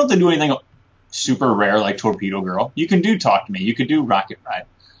up. And you don't have to do anything super rare like Torpedo Girl. You can do Talk to Me. You could do Rocket Ride.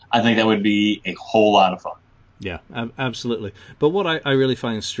 I think that would be a whole lot of fun. Yeah, absolutely. But what I really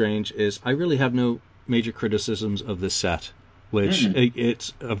find strange is I really have no major criticisms of this set, which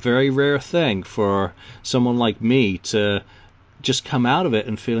it's a very rare thing for someone like me to just come out of it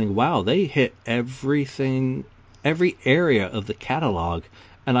and feeling, wow, they hit everything, every area of the catalog,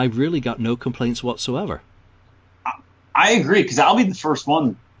 and I really got no complaints whatsoever. I agree, because I'll be the first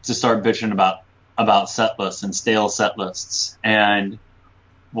one to start bitching about set lists and stale set lists. And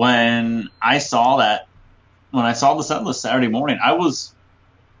when I saw the set list Saturday morning, I was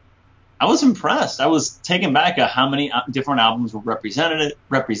impressed. I was taken back at how many different albums were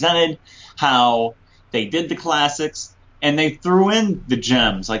represented, how they did the classics, and they threw in the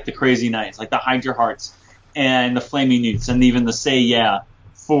gems like the Crazy Nights, like the Hide Your Hearts, and the Flaming Newts, and even the Say Yeah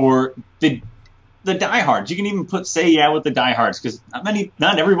for the diehards. You can even put Say Yeah with the diehards, because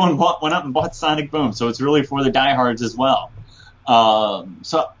not everyone went up and bought Sonic Boom, so it's really for the diehards as well.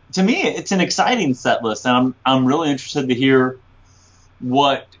 So to me, it's an exciting set list, and I'm really interested to hear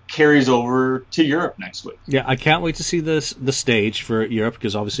what carries over to Europe next week. Yeah, I can't wait to see the stage for Europe,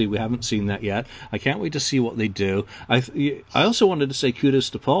 because obviously we haven't seen that yet. I can't wait to see what they do. I also wanted to say kudos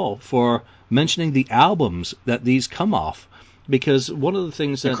to Paul for mentioning the albums that these come off, because one of the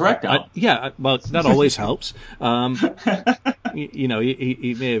things that... The correct album. Well, that always helps. He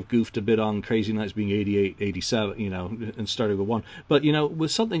may have goofed a bit on Crazy Nights being 88, 87, and started with one. But,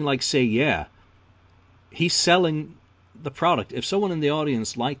 with something like Say Yeah, he's selling the product. If someone in the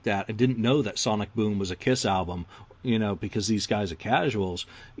audience liked that and didn't know that Sonic Boom was a Kiss album, because these guys are casuals,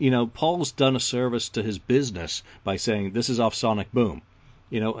 Paul's done a service to his business by saying this is off Sonic Boom.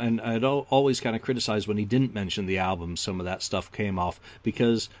 And I'd always kind of criticize when he didn't mention the album, some of that stuff came off,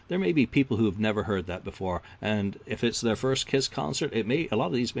 because there may be people who have never heard that before, and if it's their first Kiss concert, a lot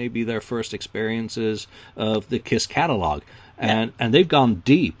of these may be their first experiences of the Kiss catalog, and they've gone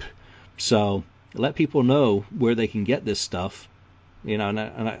deep. So let people know where they can get this stuff, and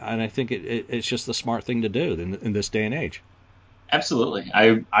I think it's just the smart thing to do in this day and age. Absolutely,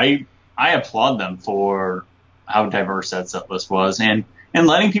 I applaud them for how diverse that set list was, and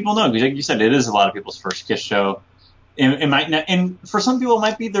letting people know, because like you said, it is a lot of people's first Kiss show. It might not, and for some people, it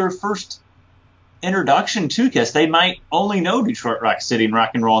might be their first introduction to Kiss. They might only know Detroit Rock City and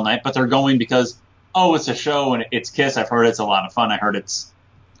Rock and Roll Night, but they're going because, it's a show and it's Kiss. I've heard it's a lot of fun. I heard it's,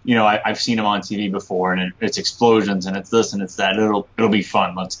 I've seen them on TV before, and it's explosions and it's this and it's that. It'll be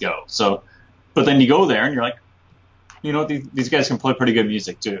fun. Let's go. So, but then you go there and you're like, these guys can play pretty good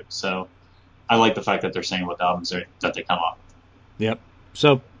music too. So I like the fact that they're saying what the albums that they come off. Yep.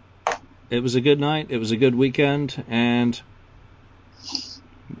 So it was a good night. It was a good weekend, and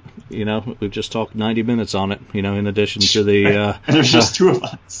we've just talked 90 minutes on it. In addition to the and there's just two of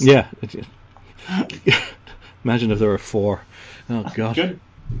us. Yeah. Imagine if there were four. Oh God. Good.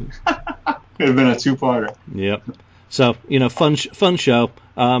 Could have been a two-parter. Yep. So fun show.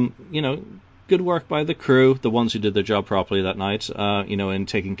 Good work by the crew, the ones who did their job properly that night. In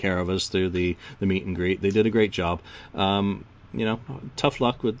taking care of us through the meet and greet. They did a great job. Tough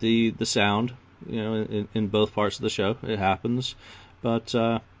luck with the sound, in both parts of the show. It happens. But,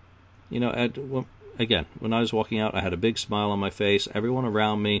 again, when I was walking out, I had a big smile on my face. Everyone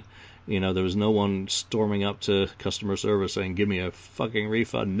around me, there was no one storming up to customer service saying, give me a fucking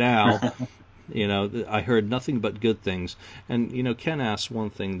refund now. I heard nothing but good things. And, Ken asked one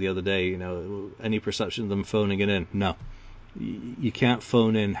thing the other day, any perception of them phoning it in? No. You can't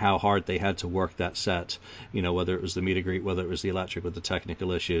phone in how hard they had to work that set, whether it was the meet and greet, whether it was the electric with the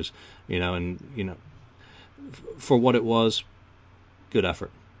technical issues, for what it was, good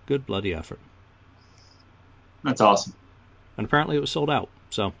effort, good bloody effort. That's awesome. And apparently it was sold out,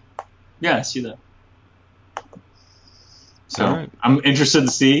 so. Yeah, I see that. So right. I'm interested to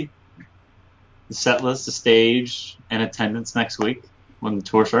see the set list, the stage, and attendance next week when the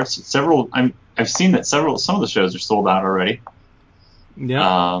tour starts. I've seen that some of the shows are sold out already.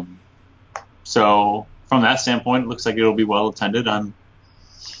 Yeah. So from that standpoint, it looks like it'll be well attended. I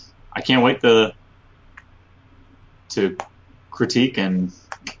can't wait to critique and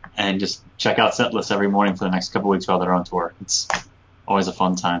just check out set lists every morning for the next couple of weeks while they're on tour. It's always a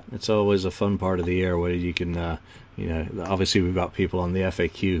fun time. It's always a fun part of the year where you can, obviously we've got people on the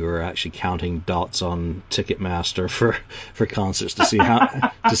FAQ who are actually counting dots on Ticketmaster for concerts to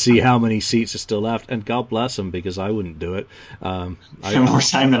see how many seats are still left. And God bless them, because I wouldn't do it. I have more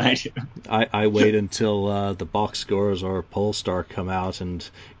time than I do. I wait until the box scores or Polestar come out and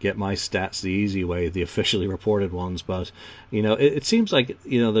get my stats the easy way, the officially reported ones. But it seems like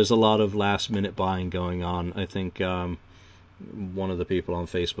there's a lot of last minute buying going on. I think. One of the people on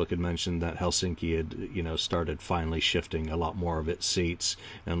Facebook had mentioned that Helsinki had, started finally shifting a lot more of its seats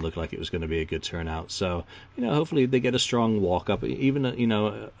and looked like it was going to be a good turnout. So, hopefully they get a strong walk up. Even, at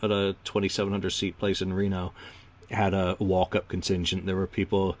a 2,700 seat place in Reno, had a walk-up contingent. There were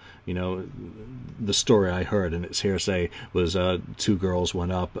people, the story I heard, and it's hearsay, was two girls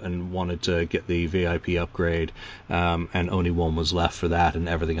went up and wanted to get the VIP upgrade, and only one was left for that, and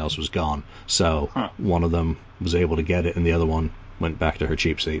everything else was gone. So one of them was able to get it, and the other one went back to her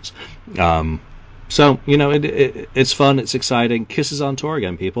cheap seats. So, it's fun, it's exciting. Kiss is on tour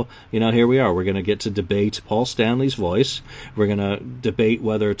again, people. Here we are. We're going to get to debate Paul Stanley's voice. We're going to debate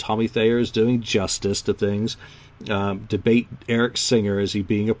whether Tommy Thayer is doing justice to things. Debate Eric Singer. Is he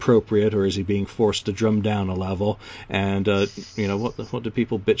being appropriate, or is he being forced to drum down a level? And, what do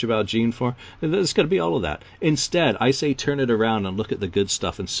people bitch about Gene for? There's going to be all of that. Instead, I say turn it around and look at the good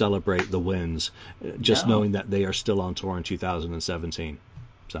stuff and celebrate the wins, just knowing that they are still on tour in 2017.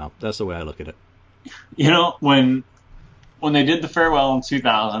 So that's the way I look at it. When they did the farewell in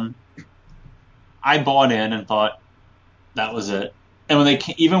 2000, I bought in and thought that was it.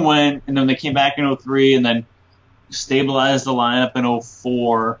 And then they came back in 03 and then stabilized the lineup in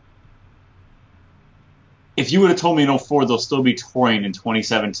 04. If you would have told me in 04 they'll still be touring in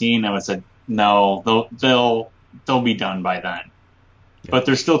 2017, I would have said no, they'll be done by then. Yeah. But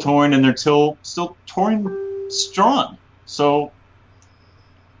they're still touring, and they're still touring strong. So,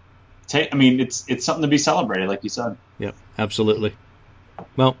 it's something to be celebrated, like you said. Yep, absolutely.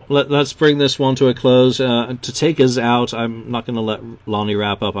 Well, let's bring this one to a close. To take us out, I'm not going to let Lonnie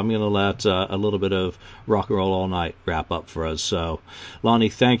wrap up. I'm going to let a little bit of Rock and Roll All Night wrap up for us. So, Lonnie,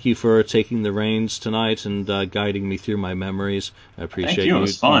 thank you for taking the reins tonight and guiding me through my memories. I appreciate you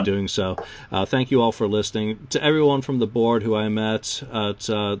doing so. Thank you all for listening. To everyone from the board who I met at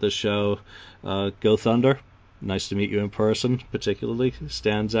the show, Go Thunder. Nice to meet you in person, particularly.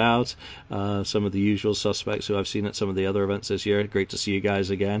 Stands out. Some of the usual suspects who I've seen at some of the other events this year. Great to see you guys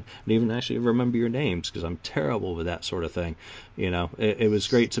again. And even actually remember your names, because I'm terrible with that sort of thing. It was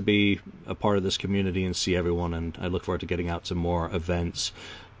great to be a part of this community and see everyone, and I look forward to getting out to more events.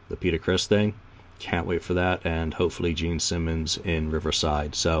 The Peter Criss thing. Can't wait for that, and hopefully Gene Simmons in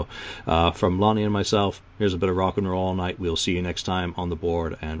Riverside. So, from Lonnie and myself, here's a bit of Rock and Roll All Night. We'll see you next time on the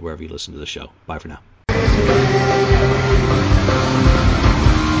board and wherever you listen to the show. Bye for now.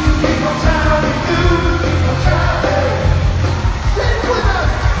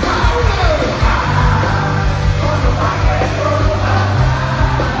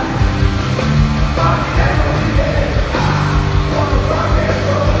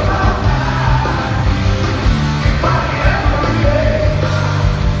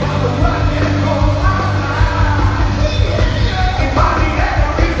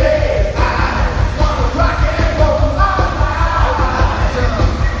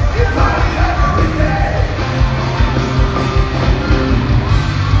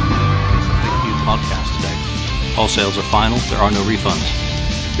 All sales are final, there are no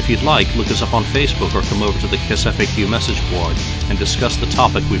refunds. If you'd like, look us up on Facebook or come over to the KISS FAQ message board and discuss the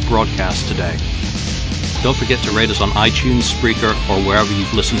topic we broadcast today. Don't forget to rate us on iTunes, Spreaker, or wherever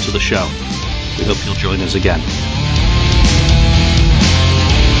you've listened to the show. We hope you'll join us again.